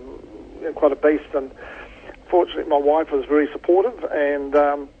was quite a beast, and fortunately my wife was very supportive, and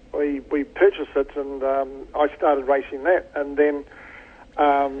we purchased it, and I started racing that, and then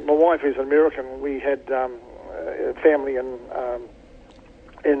my wife, who's an American, we had family in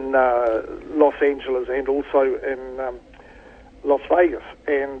Los Angeles and also in Las Vegas,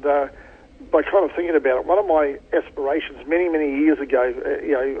 and by kind of thinking about it, one of my aspirations many years ago,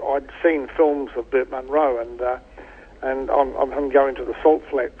 I'd seen films of Burt Munro and on him going to the salt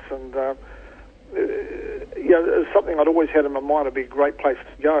flats, and it's something I'd always had in my mind. It'd be a great place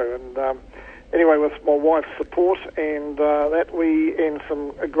to go, and anyway, with my wife's support and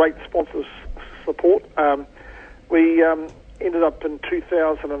some great sponsors' support, we ended up in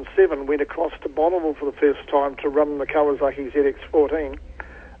 2007, went across to Bonneville for the first time to run the Kawasaki ZX14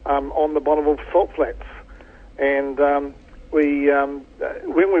 on the Bonneville salt flats, and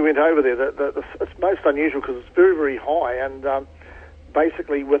when we went over there, it's most unusual because it's very high, and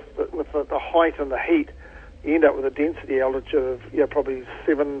basically with the height and the heat, you end up with a density altitude of probably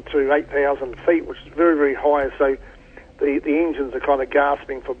 7,000 to 8,000 feet, which is very high. So the engines are kind of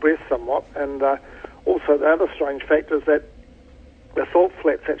gasping for breath somewhat, and also the other strange factor is that the salt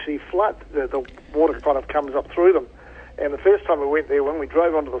flats actually flood. The water kind of comes up through them. And the first time we went there, when we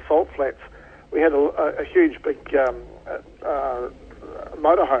drove onto the salt flats, we had a huge big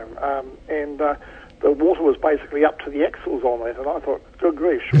motorhome, and the water was basically up to the axles on it, and I thought, good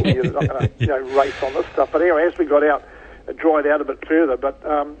grief, surely you're not going to race on this stuff. But anyway, as we got out, it dried out a bit further, but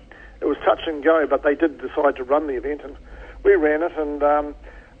it was touch and go, but they did decide to run the event, and we ran it, and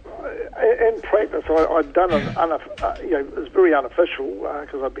in practice, I'd done it was very unofficial,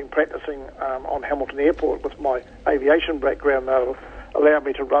 because I'd been practicing on Hamilton Airport with my aviation background. That allowed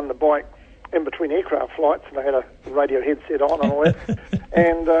me to run the bike in between aircraft flights, and I had a radio headset on and all that.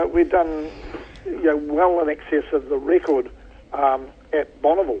 And we'd done well in excess of the record at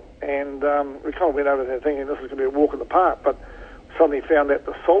Bonneville, and we kind of went over there thinking this is going to be a walk in the park, but suddenly found that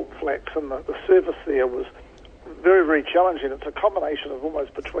the salt flats and the surface there was very challenging. It's a combination of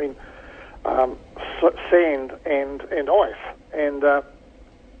almost between sand and ice, and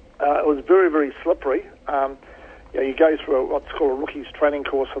It was very, very slippery. You go through what's called a rookie's training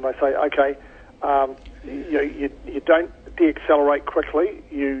course, and they say, okay, you don't deaccelerate quickly,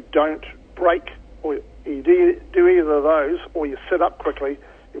 you don't brake, or you do either of those, or you sit up quickly,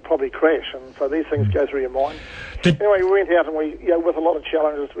 you'll probably crash. And so these things go through your mind. Anyway, we went out and we, with a lot of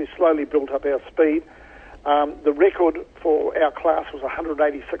challenges, we slowly built up our speed. The record for our class was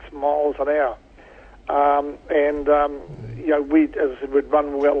 186 miles an hour. We'd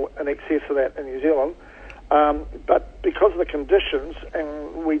run well in excess of that in New Zealand. But because of the conditions,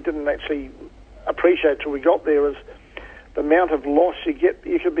 and we didn't actually appreciate till we got there, is the amount of loss you get.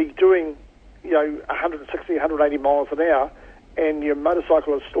 You could be doing, 160, 180 miles an hour, and your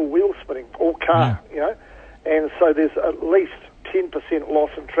motorcycle is still wheel spinning, or car, and so there's at least 10%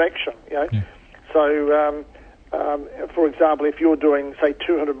 loss in traction, So, for example, if you're doing, say,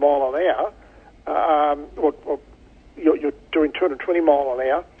 200 mile an hour, or you're doing 220 mile an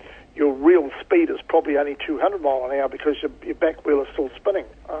hour, your real speed is probably only 200 mile an hour because your back wheel is still spinning.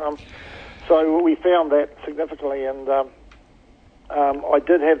 So we found that significantly, and I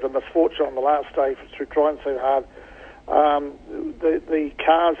did have the misfortune on the last day through trying so hard. The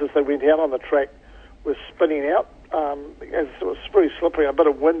cars, as they went out on the track, were spinning out. As it was very slippery, a bit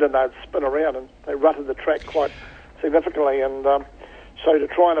of wind, and they'd spin around, and they rutted the track quite significantly. And so to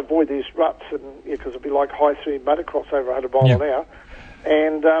try and avoid these ruts, and because it'd be like high-speed motocross over 100 miles an hour,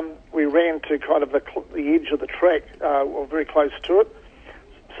 and we ran to kind of the edge of the track, or very close to it.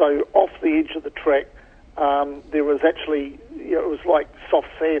 So off the edge of the track, there was actually, it was like soft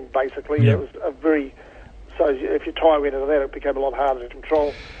sand, basically. It was so if your tyre went into that, it became a lot harder to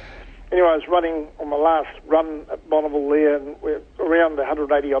control. Anyway, I was running on my last run at Bonneville there, and we're around the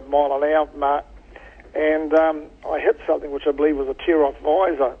 180 odd mile an hour mark, and I hit something which I believe was a tear-off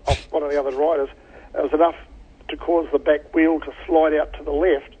visor off one of the other riders. It was enough to cause the back wheel to slide out to the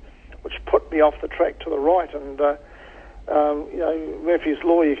left, which put me off the track to the right. And Murphy's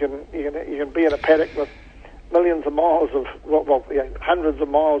Law, you can be in a paddock with millions of miles of hundreds of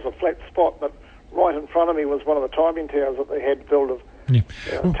miles of flat spot, but right in front of me was one of the timing towers that they had built of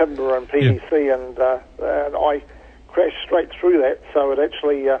timber and PVC, and I crashed straight through that, so it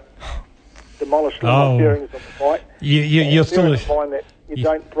actually demolished all my bearings of the bike. You're still find that you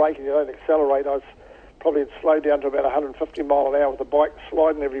don't brake and you don't accelerate. I was probably had slowed down to about 150 mile an hour with the bike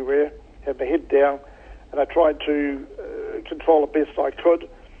sliding everywhere, had my head down, and I tried to control it best I could,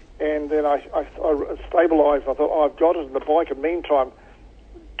 and then I stabilised. I thought, I've got it, and the bike in the meantime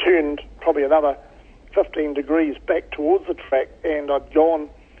turned probably another 15 degrees back towards the track, and I'd gone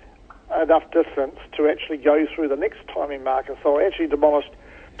enough distance to actually go through the next timing marker. So I actually demolished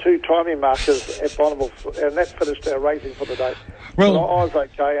 2 timing markers at Bonneville, and that finished our racing for the day. Well, so I was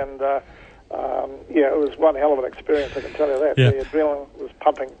okay, and it was one hell of an experience, I can tell you that. The adrenaline was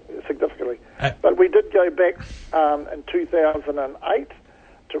pumping significantly. But we did go back in 2008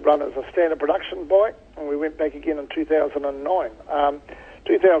 to run as a standard production bike, and we went back again in 2009.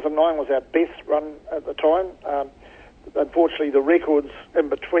 2009 was our best run at the time. Unfortunately, the records in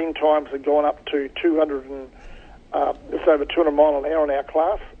between times had gone up to just over 200 mile an hour in our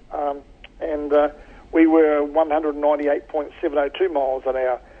class, and we were 198.702 miles an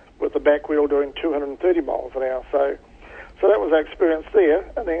hour with the back wheel doing 230 miles an hour. So that was our experience there.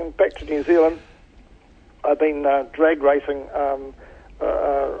 And then back to New Zealand, I've been drag racing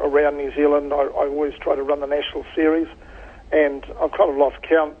around New Zealand. I always try to run the national series, and I've kind of lost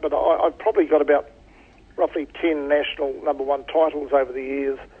count, but I've probably got about roughly 10 national number one titles over the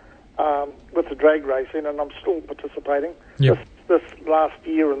years with the drag racing, and I'm still participating. This last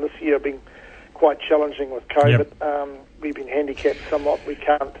year and this year have been quite challenging with COVID. We've been handicapped somewhat. We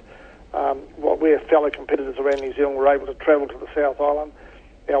can't, we're fellow competitors around New Zealand, we're able to travel to the South Island.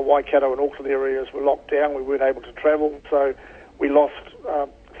 Our Waikato and Auckland areas were locked down. We weren't able to travel, so we lost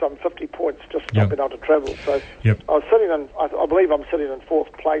some 50 points just not being able to travel. So I was sitting in, I believe I'm sitting in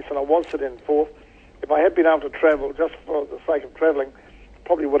 4th place, and I was sitting in 4th. If I had been able to travel just for the sake of travelling,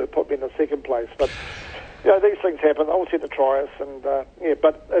 probably would have put me in the 2nd place. But these things happen. I always had to try us, and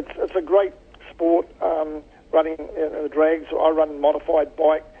but it's a great sport. Running in the drags, I run modified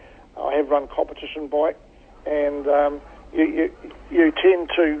bike. I have run competition bike, and you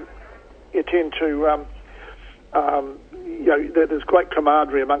tend to there's great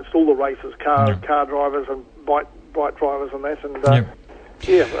camaraderie amongst all the racers, car drivers and bike drivers and that, and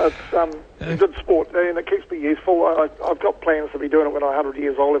it's a good sport, and it keeps me useful. I've got plans to be doing it when I'm 100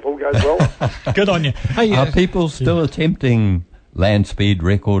 years old if all goes well. Good on you. Hey, are people still attempting land speed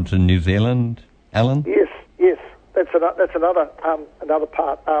records in New Zealand, Alan? Yes. That's another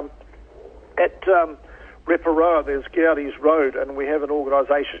part. At Reparoa, there's Gowdy's Road, and we have an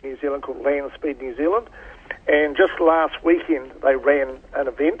organisation in New Zealand called Land Speed New Zealand. And just last weekend, they ran an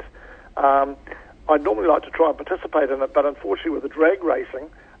event. I'd normally like to try and participate in it, but unfortunately with the drag racing,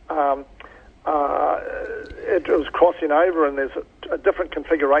 it was crossing over, and there's a different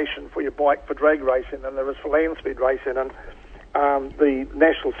configuration for your bike for drag racing than there is for land speed racing. And the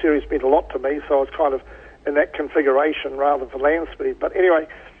National Series meant a lot to me, so I was kind of in that configuration rather than for land speed. But anyway,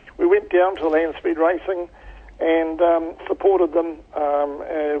 we went down to the land speed racing and supported them.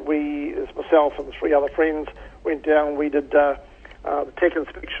 We, as myself and 3 other friends, went down. We did the tech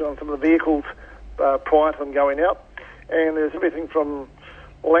inspection on some of the vehicles prior to them going out. And there's everything from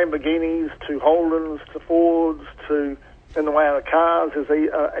Lamborghinis to Holdens to Fords to, in the way of the cars, there's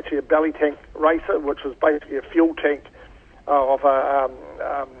actually a belly tank racer, which was basically a fuel tank of a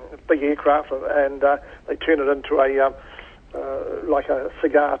big aircraft, and they turn it into a like a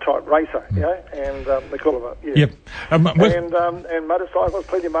cigar type racer, you know, and they call them a, yeah. Yep. And motorcycles,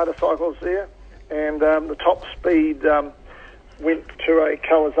 plenty of motorcycles there, and the top speed went to a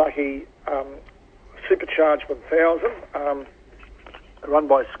Kawasaki Supercharged 1000, run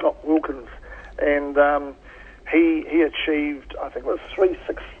by Scott Wilkins, and he achieved, I think it was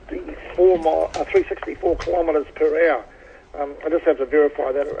 364 kilometres per hour. I just have to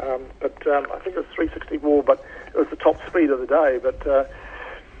verify that, but I think it was 364, but it was the top speed of the day. But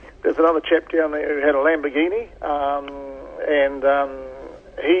there's another chap down there who had a Lamborghini, and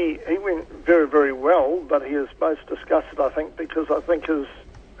he went very, very well, but he was most disgusted, I think, because I think his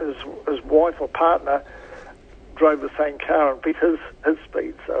wife or partner drove the same car and beat his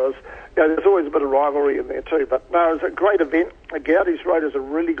speed. So it was, you know, there's always a bit of rivalry in there too. But no, it was a great event. Gowdy's Road is a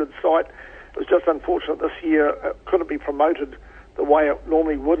really good site. It was just unfortunate this year it couldn't be promoted the way it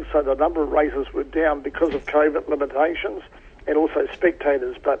normally would, so the number of races were down because of COVID limitations and also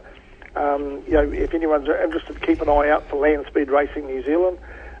spectators. But you know, if anyone's interested, keep an eye out for Land Speed Racing New Zealand,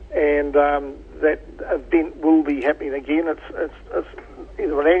 and that event will be happening again. It's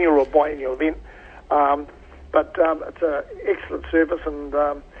either an annual or biannual event, but it's an excellent service, and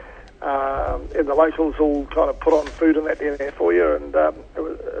the locals all kind of put on food and that down there for you, and it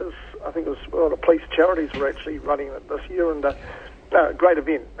was, I think it was a lot of police charities were actually running it this year, and great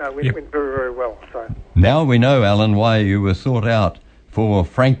event. Went very, very well. So now we know, Alan, why you were sought out for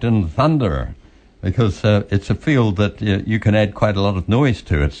Frankton Thunder, because it's a field that you can add quite a lot of noise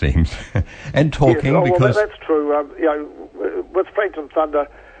to, it seems, and talking. Yes, because that's true. You know, with Frankton Thunder,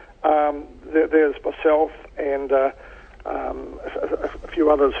 there's myself and a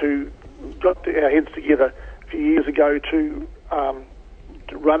few others who got our heads together a few years ago to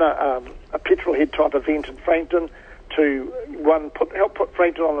run a petrol head type event in Frankton to help put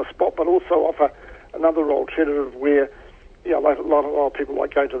Frankton on the spot, but also offer another alternative where, you know, a lot of people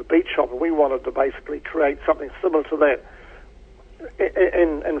like going to the beach shop, and we wanted to basically create something similar to that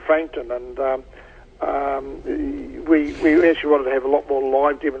in Frankton, and we actually wanted to have a lot more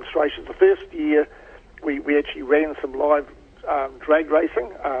live demonstrations. The first year we actually ran some live drag racing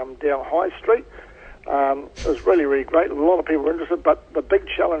down High Street. It was really, really great. A lot of people were interested, but the big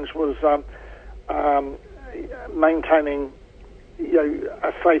challenge was maintaining, you know,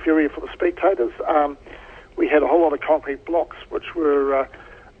 a safe area for the spectators. We had a whole lot of concrete blocks, which were,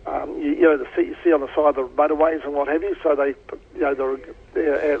 you know, you see on the side of the motorways and what have you. So they, you know,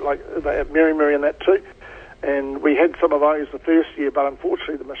 they have Mary and that too. And we had some of those the first year, but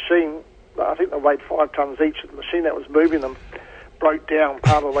unfortunately the machine, I think they weighed 5 tons each. The machine that was moving them broke down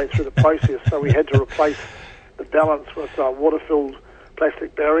part of the way through the process, so we had to replace the balance with water-filled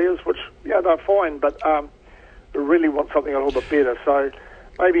plastic barriers, which, yeah, they're fine, but we really want something a little bit better. So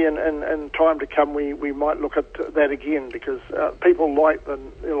maybe in time to come we might look at that again, because people like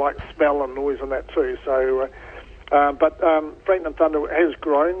smell and noise and that too. So, but Frankton Thunder has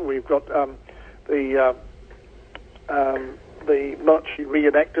grown. We've got the military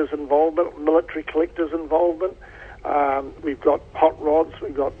reenactors involvement, military collectors involvement. We've got hot rods.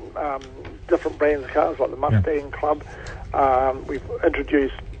 We've got different brands of cars like the Mustang Club. We've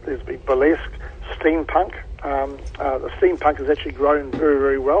introduced, there's been burlesque, steampunk. The steampunk has actually grown very,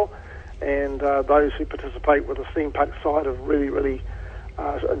 very well, and those who participate with the steampunk side have really, really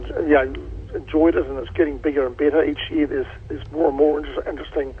enjoyed it, and it's getting bigger and better. Each year there's more and more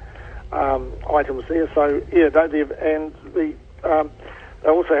interesting items there. So yeah, they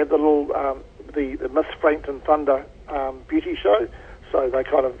also have the little the Miss Frankton Thunder beauty show. So they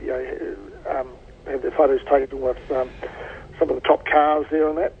kind of have their photos taken with some of the top cars there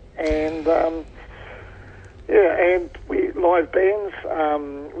and that. And Yeah, and we live bands.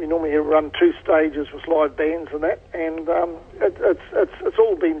 We normally run 2 stages with live bands and that, and it's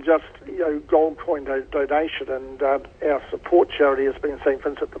all been just gold coin donation, and our support charity has been St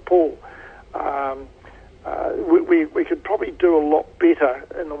Vincent de Paul. We could probably do a lot better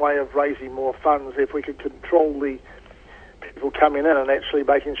in the way of raising more funds if we could control the people coming in and actually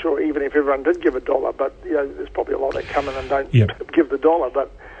making sure, even if everyone did give $1, but there's probably a lot that come in and don't give the $1, but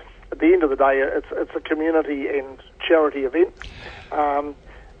at the end of the day, it's a community and charity event, and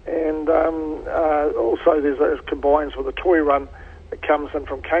also it combines with a toy run that comes in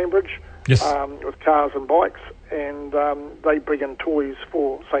from Cambridge, with cars and bikes, and they bring in toys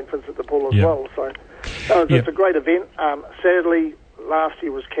for St Vincent de Paul as well. So it's a great event. Sadly, last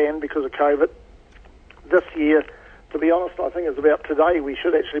year was canned because of COVID. This year, to be honest, I think it's about today we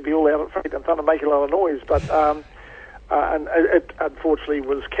should actually be all out at feet and trying to make a lot of noise, but and it unfortunately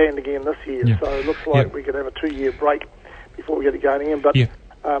was canned again this year, so it looks like we could have a 2-year break before we get it going again. But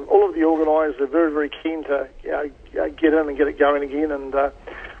all of the organisers are very, very keen to get in and get it going again, and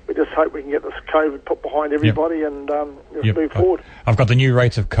we just hope we can get this COVID put behind everybody and just move forward. I've got the new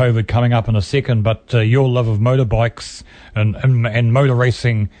rates of COVID coming up in a second, but your love of motorbikes and motor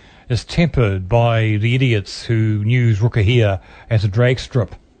racing is tempered by the idiots who use Rukahia as a drag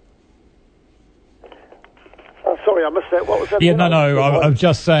strip. Sorry, I missed that. What was that? I'm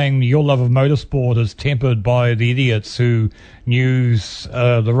just saying your love of motorsport is tempered by the idiots who use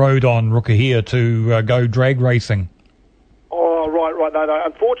the road on Rukahia to go drag racing. Oh, right. No.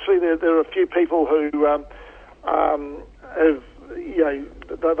 Unfortunately, there are a few people who have,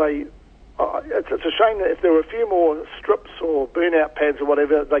 it's a shame that if there were a few more strips or burnout pads or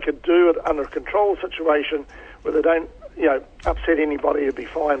whatever, they could do it under a control situation where they don't, upset anybody, it'd be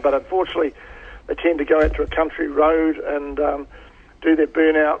fine. But unfortunately, they tend to go out to a country road and do their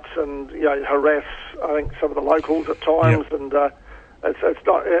burnouts and harass, I think, some of the locals at times, and it's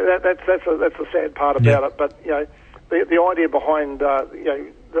not that's a sad part about it. But the idea behind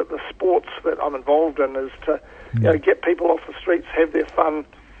the sports that I'm involved in is to get people off the streets, have their fun,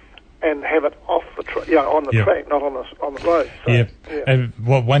 and have it off the on the track, not on the road. So, And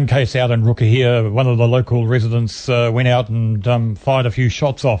one case out in Rukahia, one of the local residents went out and fired a few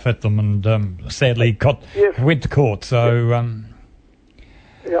shots off at them, and sadly went to court. So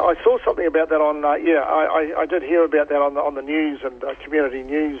I saw something about that on. I did hear about that on the news and community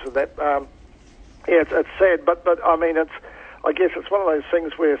news, and that. It's sad, but I mean I guess it's one of those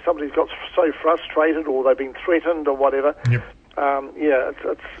things where somebody's got so frustrated, or they've been threatened, or whatever. It's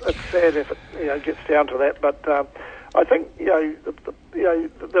sad if it gets down to that, but I think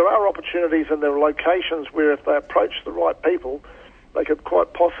there are opportunities and there are locations where if they approach the right people, they could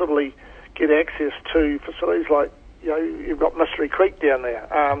quite possibly get access to facilities like you've got Mystery Creek down there,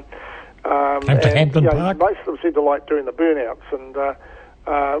 Hampton Park. Most of them seem to like doing the burnouts, and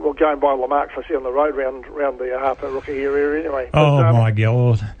going by Lamarck's, I see on the road round the Harper Rukahia area anyway. But, my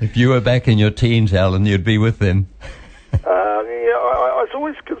God! If you were back in your teens, Alan, you'd be with them. I was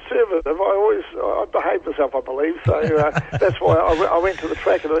always conservative. I behaved myself, I believe. So that's why I went to the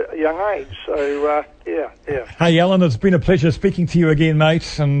track at a young age. So Hey, Alan, it's been a pleasure speaking to you again,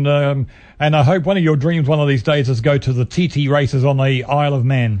 mate. And I hope one of your dreams one of these days is go to the TT races on the Isle of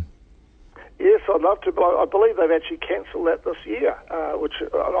Man. Yes, I'd love to, but I believe they've actually cancelled that this year, which,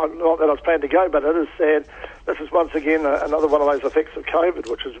 not that I was planning to go, but it is sad. This is once again another one of those effects of COVID,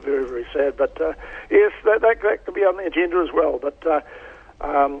 which is very, very sad. But yes, that could be on the agenda as well. But there's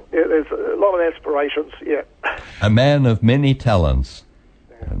a lot of aspirations, A man of many talents.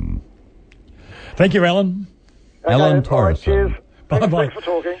 Thank you, Alan. Okay, Alan Torres. Cheers. Bye-bye. Thanks for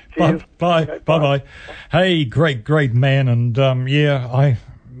talking. Cheers. Bye. Okay, Bye-bye. Hey, great man. And, I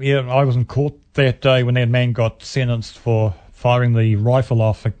was in court that day when that man got sentenced for firing the rifle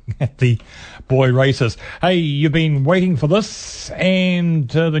off at the boy races. Hey, you've been waiting for this, and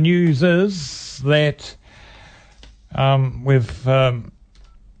the news is that we've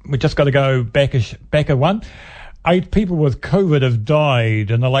just got to go back a one. 8 people with COVID have died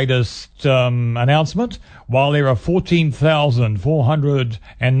in the latest announcement, while there are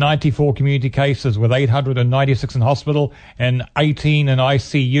 14,494 community cases, with 896 in hospital and 18 in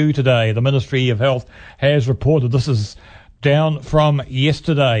ICU today. The Ministry of Health has reported this is down from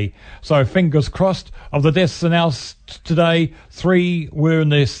yesterday. So fingers crossed. Of the deaths announced today, 3 people were in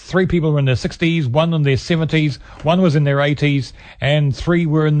their 60s, 1 in their 70s, 1 was in their 80s, and 3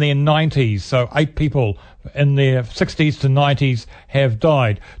 were in their 90s. So 8 people in their 60s to 90s have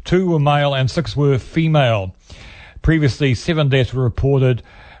died. 2 were male and 6 were female. Previously, 7 deaths were reported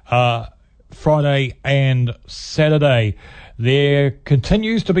Friday and Saturday. There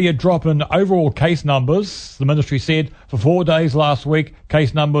continues to be a drop in overall case numbers. The ministry said for 4 days last week,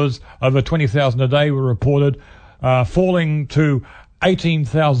 case numbers over 20,000 a day were reported, falling to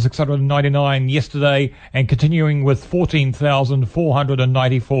 18,699 yesterday and continuing with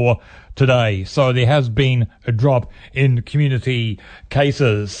 14,494 today. So there has been a drop in community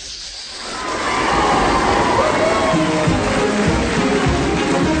cases.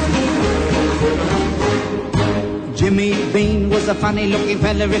 Jimmy Bean was a funny-looking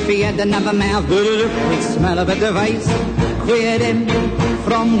fella if he had another mouth. He'd smell of a device, queered him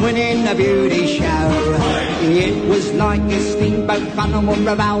from winning the beauty show. It was like a steamboat funnel or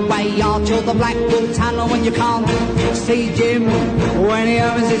a railway yard till the Blackpool Tunnel, and you can't see Jim when he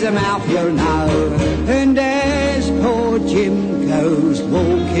opens his mouth, you know. And as poor Jim goes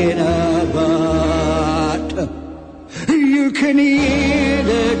walking about, you can hear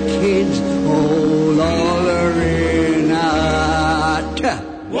the kids all hollering out.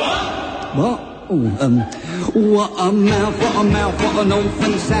 What? What a mouth, what a mouth, what a north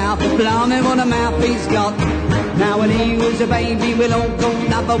and south. Blimey, what a mouth he's got. Now when he was a baby, we'll all go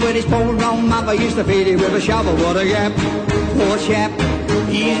number with his poor old mother used to feed him with a shovel. What a gap, poor chap.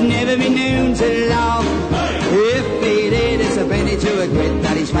 He's never been known to laugh. If he did, it's a penny to admit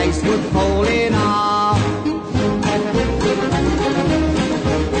that his face would fall in half.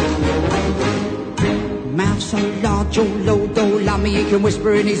 Mouth so large, all low, all lummy, he can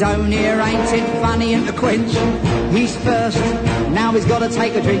whisper in his own ear. Ain't it funny? And to quench his thirst, now he's got to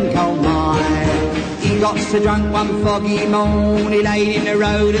take a drink, oh my. He got so drunk one foggy morn, he laid in the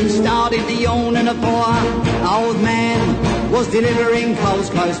road and started to yawn, and a poor old man was delivering coals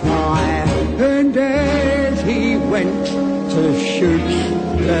close by. And as he went to shoot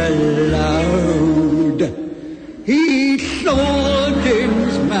the load, he saw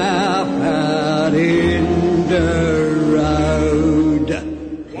Jim's mouth out in the road.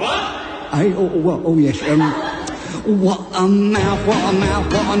 What? Oh yes, what a mouth, what a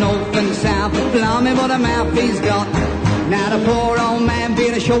mouth, what a north and south. Blimey, what a mouth he's got. Now the poor old man,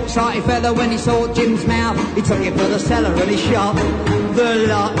 being a short-sighted fellow, when he saw Jim's mouth, he took it for the cellar and he shot the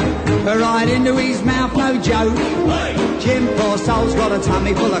lot right into his mouth, no joke. Jim, poor soul's got a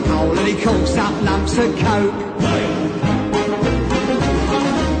tummy full of coal and he coughs up lumps of coke.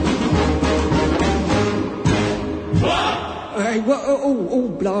 Hey, what? Oh,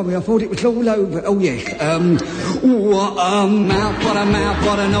 blimey, I thought it was all over. Oh, yes. What a mouth, what a mouth,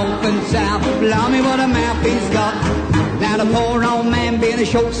 what a north and south. Blimey, what a mouth he's got. Now the poor old man, being a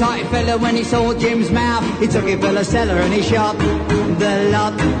short-sighted fella, when he saw Jim's mouth, he took it for the cellar and he shot the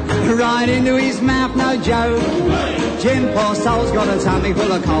lot right into his mouth, no joke. Jim, poor soul's got a tummy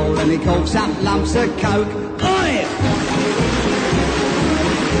full of coal and he coughs up lumps of coke. Oi!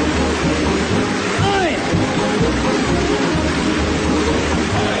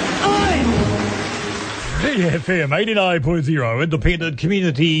 FM 89.0 independent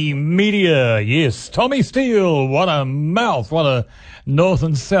community media. Yes, Tommy Steele, what a mouth, what a north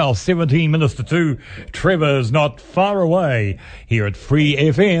and south. 17 minutes to 2. Trevor's not far away here at Free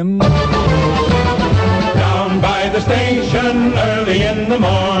FM. Down by the station early in the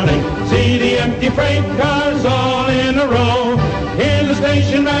morning, see the empty freight cars all in a row. Hear the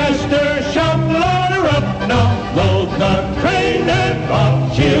station master shout, load her up now, load the train and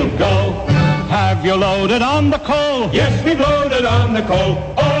off she'll go. Have you loaded on the coal? Yes, we've loaded on the coal.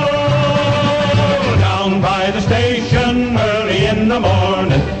 Oh, down by the station early in the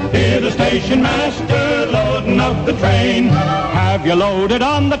morning, hear the station master loading up the train. Have you loaded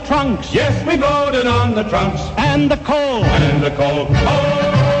on the trunks? Yes, we've loaded on the trunks. And the coal? And the coal.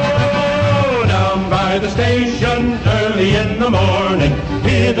 Oh, down by the station early in the morning,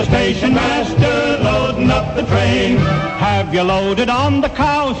 hear the station master loading up the train. Have you loaded on the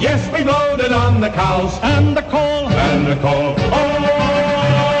cows? Yes, we've loaded on the cows. And the coal? And the coal.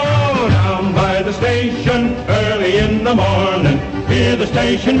 Oh, down by the station early in the morning, hear the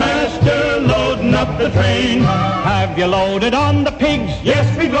station master loading up the train. Have you loaded on the pigs? Yes,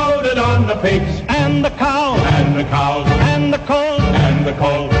 we've loaded on the pigs. And the cows? And the cows. And the coal? And the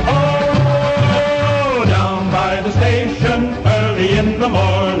coal. Oh, down by the station early in the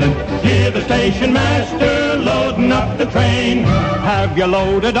morning, hear the station master loading up the train. Have you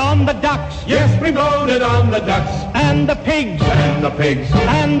loaded on the ducks? Yes, we've loaded on the ducks. And the pigs? And the pigs.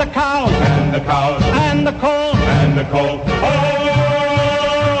 And the cows? And the cows. And the coal? And the coal.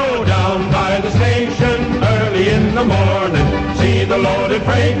 Oh, down by the station early in the morning, see the loaded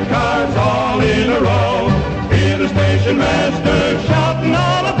freight cars all in a row. Hear the station master shouting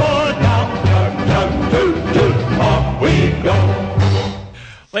all aboard now. Chug, chug, toot, toot, off we go.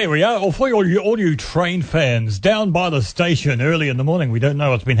 there we are. Well, for all you train fans, down by the station early in the morning. We don't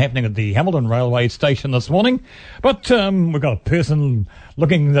know what's been happening at the Hamilton Railway Station this morning, but we've got a person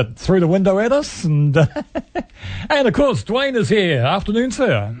looking through the window at us, and and of course Dwayne is here. Afternoon,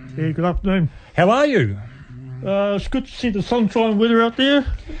 sir. Yeah, good afternoon. How are you? It's good to see the sunshine weather out there.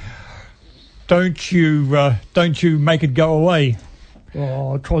 Don't you make it go away.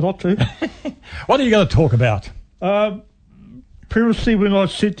 Oh, I try not to. What are you going to talk about? Previously, when I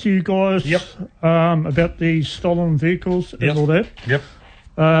said to you guys about the stolen vehicles and all that,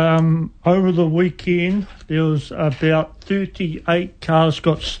 over the weekend there was about 38 cars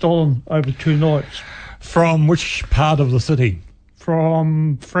got stolen over 2 nights. From which part of the city?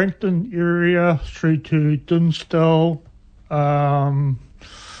 From Frankton area through to Dinsdale, over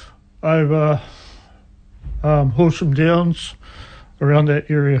Horsham Downs, around that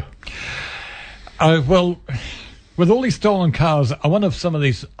area. Oh, well, with all these stolen cars, I wonder if some of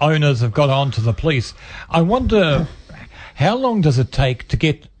these owners have got on to the police. I wonder, how long does it take to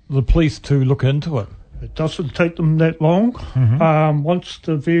get the police to look into it? It doesn't take them that long. Once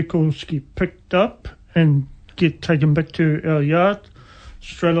the vehicles get picked up and get taken back to our yard,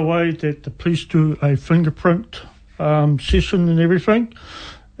 straight away that the police do a fingerprint session and everything,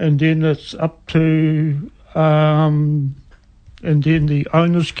 and then it's up to and then the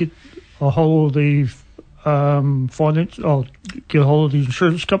owners get a hold of the get a hold of the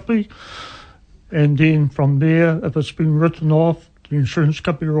insurance company, and then from there, if it's been written off, the insurance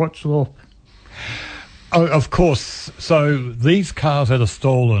company writes it off. Oh, of course. So these cars that are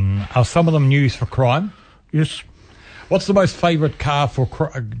stolen, are some of them used for crime? Yes. What's the most favourite car for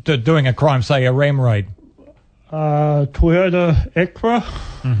doing a crime, say a ram raid? Toyota Acura,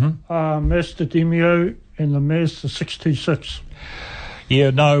 Mazda Demio, and the Mazda 626.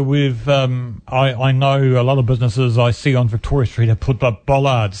 Yeah, no, I know a lot of businesses I see on Victoria Street have put up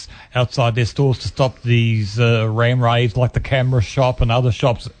bollards outside their stores to stop these ram raids, like the camera shop and other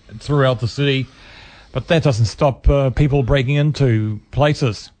shops throughout the city. But that doesn't stop people breaking into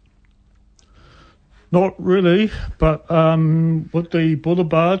places. Not really, but with the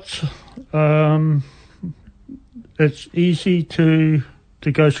boulevards, it's easy to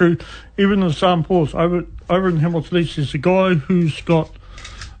go through. Even the St. Paul's, over in Hamilton East, there's a guy who's got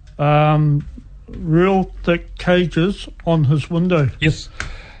real thick cages on his window. Yes.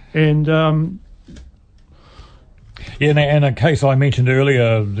 And and a case I mentioned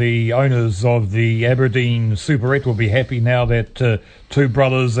earlier, the owners of the Aberdeen Superette will be happy now that 2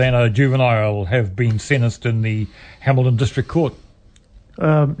 brothers and a juvenile have been sentenced in the Hamilton District Court.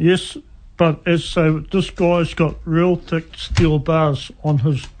 Yes, but as so, this guy's got real thick steel bars on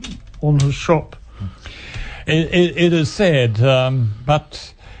his shop. It is sad,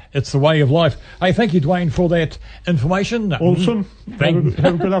 but it's the way of life. Hey, thank you, Dwayne, for that information. Awesome. Have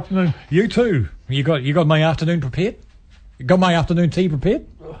a good afternoon. You too. You got my afternoon prepared? You got my afternoon tea prepared?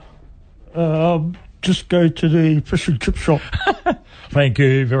 Just go to the fish and chip shop. Thank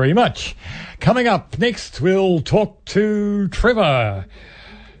you very much. Coming up next, we'll talk to Trevor.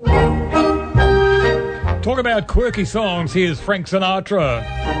 Talk about quirky songs. Here's Frank Sinatra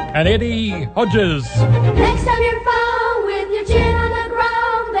and Eddie Hodges. Next time you're found with your chin on the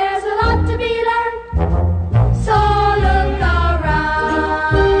ground, there's a lot to be learned. So look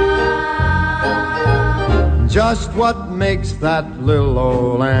around. Just what makes that little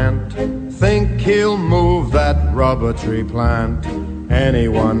old ant think he'll move that rubber tree plant?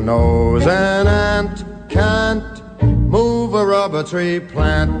 Anyone knows an ant can't move a rubber tree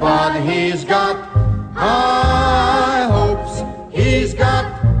plant, but he's got high hopes. He's got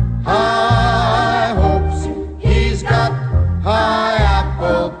high hopes. He's got high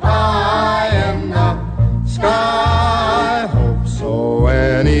apple pie in the sky hopes. So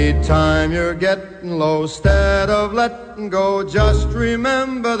anytime you're getting low, instead of letting go, just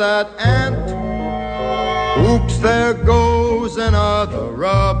remember that ant. Oops, there goes another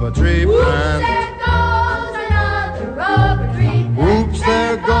rubber tree plant. Oops,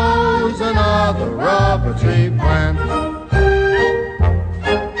 there goes another rubber tree plant.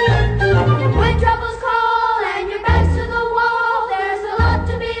 When troubles call and your back's to the wall, there's a lot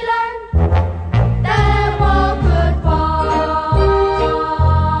to be learned. That wall could fall.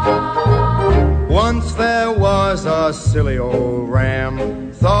 Once there was a silly old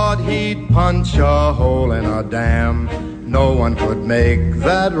ram, thought he'd punch a hole in a dam. No one could make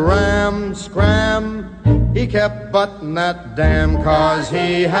that ram scram. He kept butting that dam 'cause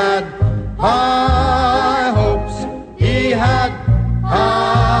he had high hopes. He had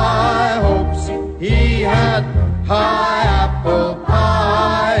high hopes. He had high apple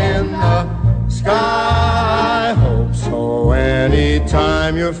pie in the sky hopes. So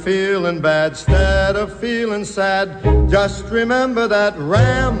anytime you're you're feeling bad, instead of feeling sad, just remember that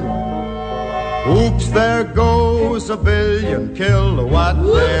Ram. Oops, there goes a billion kilowatt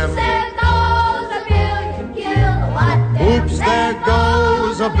dam. Oops, there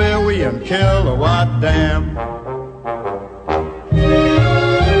goes a billion kilowatt dam.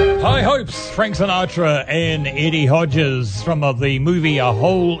 High Hopes, Frank Sinatra and Eddie Hodges from the movie A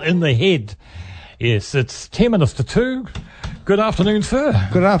Hole in the Head. Yes, it's 10 minutes to 2. Good afternoon, sir.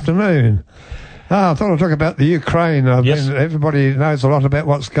 Good afternoon. I thought I'd talk about the Ukraine. Yes. Everybody knows a lot about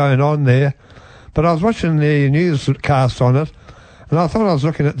what's going on there. But I was watching the newscast on it, and I thought I was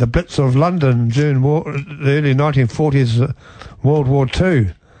looking at the bits of London during the early 1940s, World War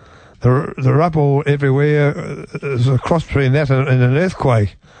II. The rubble everywhere is a cross between that and an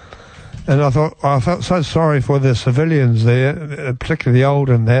earthquake. And I felt so sorry for the civilians there, particularly the old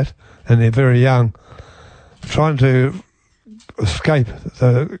and that, and they're very young, trying to escape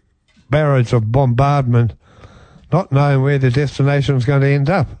the barrage of bombardment, not knowing where their destination was going to end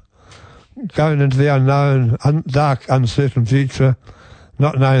up, going into the unknown, dark, uncertain future,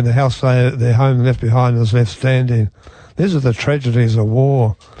 not knowing the house their home left behind is left standing. These are the tragedies of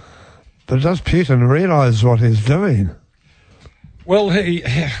war. But does Putin realise what he's doing? Well,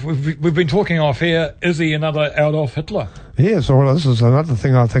 we've been talking off air. Is he another Adolf Hitler? Yes, well, this is another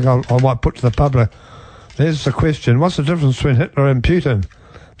thing I think I might put to the public. There's the question. What's the difference between Hitler and Putin?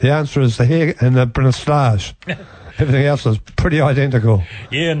 The answer is the hair and the moustache. Everything else is pretty identical.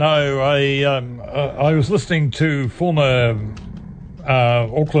 Yeah, no, I was listening to former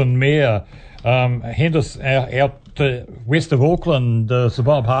Auckland Mayor Henderson out west of Auckland, Sir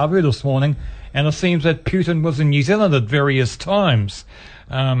Bob Harvey, this morning, and it seems that Putin was in New Zealand at various times.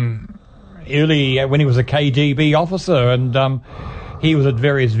 Early, when he was a KGB officer, and he was at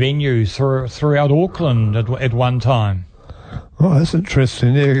various venues throughout Auckland at one time. Oh, that's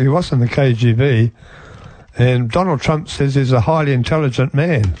interesting. Yeah, he was in the KGB, and Donald Trump says he's a highly intelligent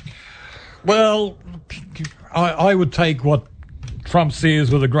man. Well, I would take what Trump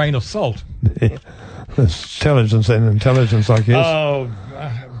says with a grain of salt. There's intelligence and intelligence, I guess. Oh,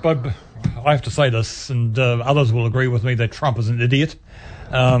 but I have to say this, and others will agree with me, that Trump is an idiot.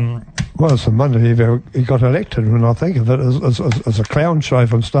 Well, it's a wonder he got elected, when I think of it, as a clown show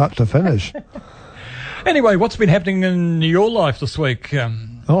from start to finish. Anyway, what's been happening in your life this week?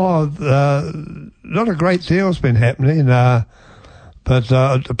 Not a great deal's been happening, but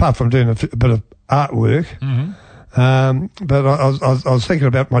apart from doing a bit of artwork. Mm-hmm. But I was thinking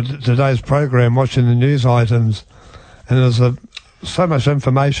about today's program, watching the news items, and there's so much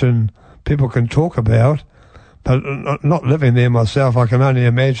information people can talk about, but not living there myself, I can only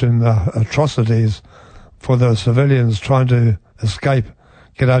imagine the atrocities for the civilians trying to escape,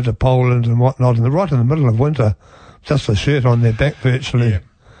 get over to Poland and whatnot, and they're right in the middle of winter, just a shirt on their back virtually. Yeah.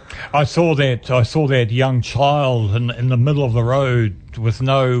 I saw that young child in the middle of the road with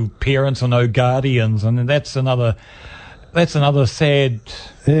no parents or no guardians, and that's another sad.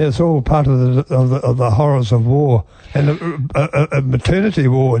 Yeah, it's all part of the horrors of war. And a maternity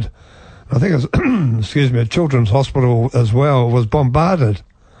ward, I think it's a children's hospital as well, was bombarded,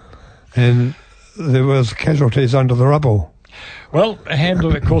 and there was casualties under the rubble. Well, and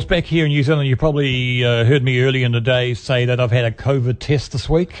of course, back here in New Zealand, you probably heard me early in the day say that I've had a COVID test this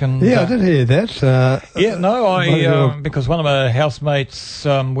week. And yeah, I did hear that. Because one of my housemates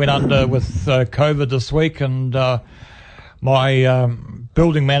went under with COVID this week, and my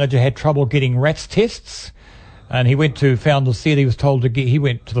building manager had trouble getting rats tests, and he went to Founders Theatre. He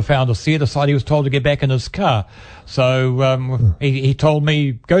went to the Founders Theatre side. He was told to get back in his car. So he told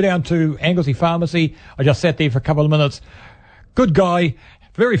me, go down to Anglesey Pharmacy. I just sat there for a couple of minutes. Good guy,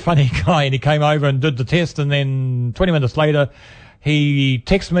 very funny guy, and he came over and did the test, and then 20 minutes later he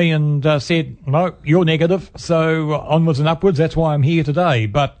texted me and said, no, you're negative, so onwards and upwards, that's why I'm here today.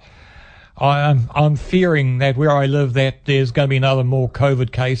 But I'm fearing that where I live that there's going to be more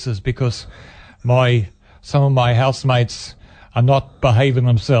COVID cases, because some of my housemates are not behaving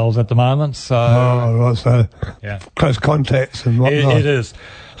themselves at the moment. So, yeah. Close contacts and whatnot. It is.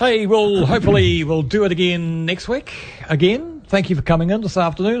 Hey, hopefully we'll do it again next week. Again, thank you for coming in this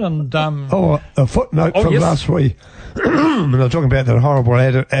afternoon. And a footnote from last week. When I was talking about that horrible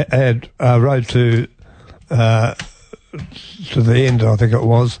ad road to the end, I think it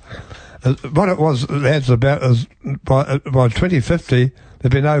was. What it was, the ad's about is by 2050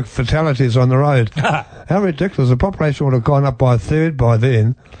 there'd be no fatalities on the road. How ridiculous! The population would have gone up by a third by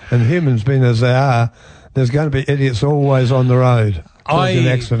then, and humans being as they are, there's going to be idiots always on the road. Causing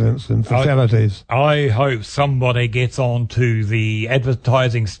accidents and fatalities. I hope somebody gets on to the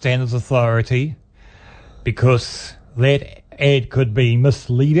Advertising Standards Authority, because that ad could be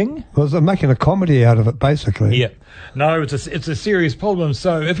misleading. Well, they're making a comedy out of it, basically. Yeah. No, it's a serious problem.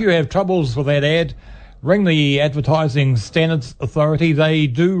 So if you have troubles with that ad, ring the Advertising Standards Authority. They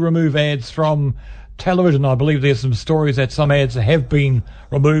do remove ads from television. I believe there's some stories that some ads have been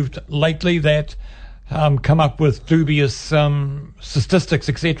removed lately that come up with dubious statistics,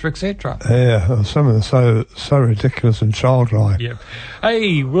 etc., etc. Yeah, some of them so ridiculous and childlike. Yeah.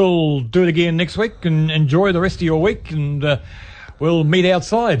 Hey, we'll do it again next week, and enjoy the rest of your week, and we'll meet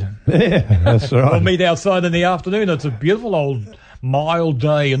outside. Yeah, that's right. We'll meet outside in the afternoon. It's a beautiful old mild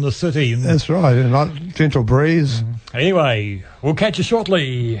day in the city. That's right, and like gentle breeze. Anyway, we'll catch you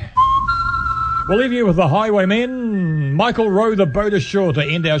shortly. We'll leave you with the Highwaymen. Michael row the boat ashore to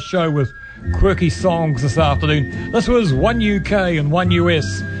end our show with quirky songs this afternoon. This was One UK and One US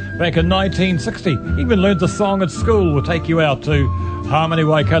back in 1960. Even learned the song at school. We'll take you out to Harmony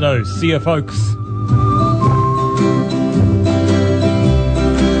Waikato. See you, folks.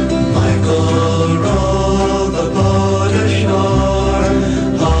 Michael row the boat ashore.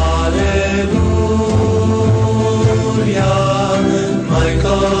 Hallelujah.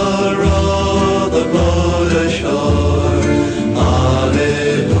 Michael row the boat ashore.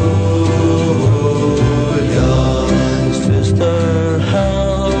 Hallelujah. Sister,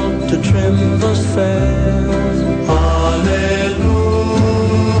 help to trim the sails. Hallelujah.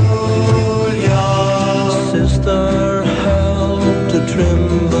 Sister, help to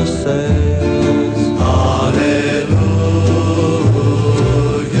trim the sails. Hallelujah.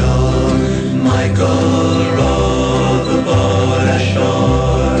 Michael row the boat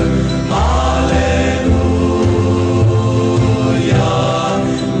ashore. Hallelujah.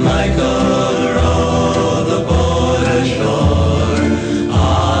 Michael row the boat ashore.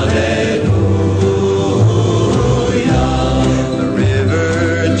 Hallelujah. The river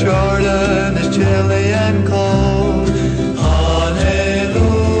Jordan is chilly and cold. Hallelujah.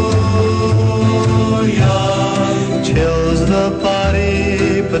 Chills the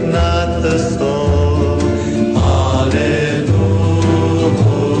body but not the soul. Hallelujah.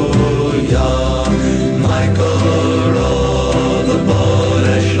 Michael row the boat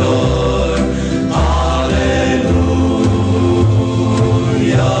ashore. Hallelujah.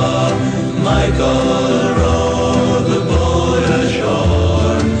 Michael row the boat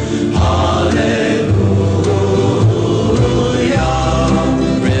ashore. Hallelujah.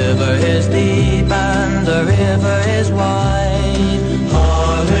 River is deep and the river is wide.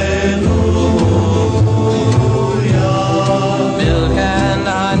 Hallelujah. Milk and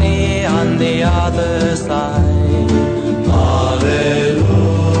honey on the other side. Hallelujah.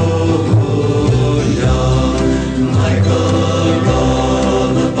 Michael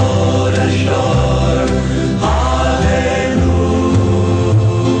row the boat ashore.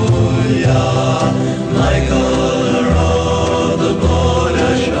 Hallelujah. Michael row the boat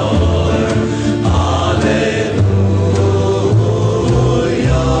ashore. Hallelujah.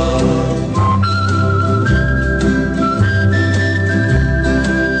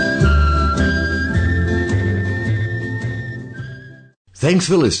 Thanks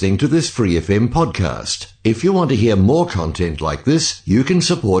for listening to this Free FM podcast. If you want to hear more content like this, you can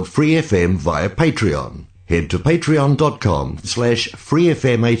support Free FM via Patreon. Head to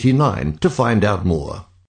patreon.com/freefm89 to find out more.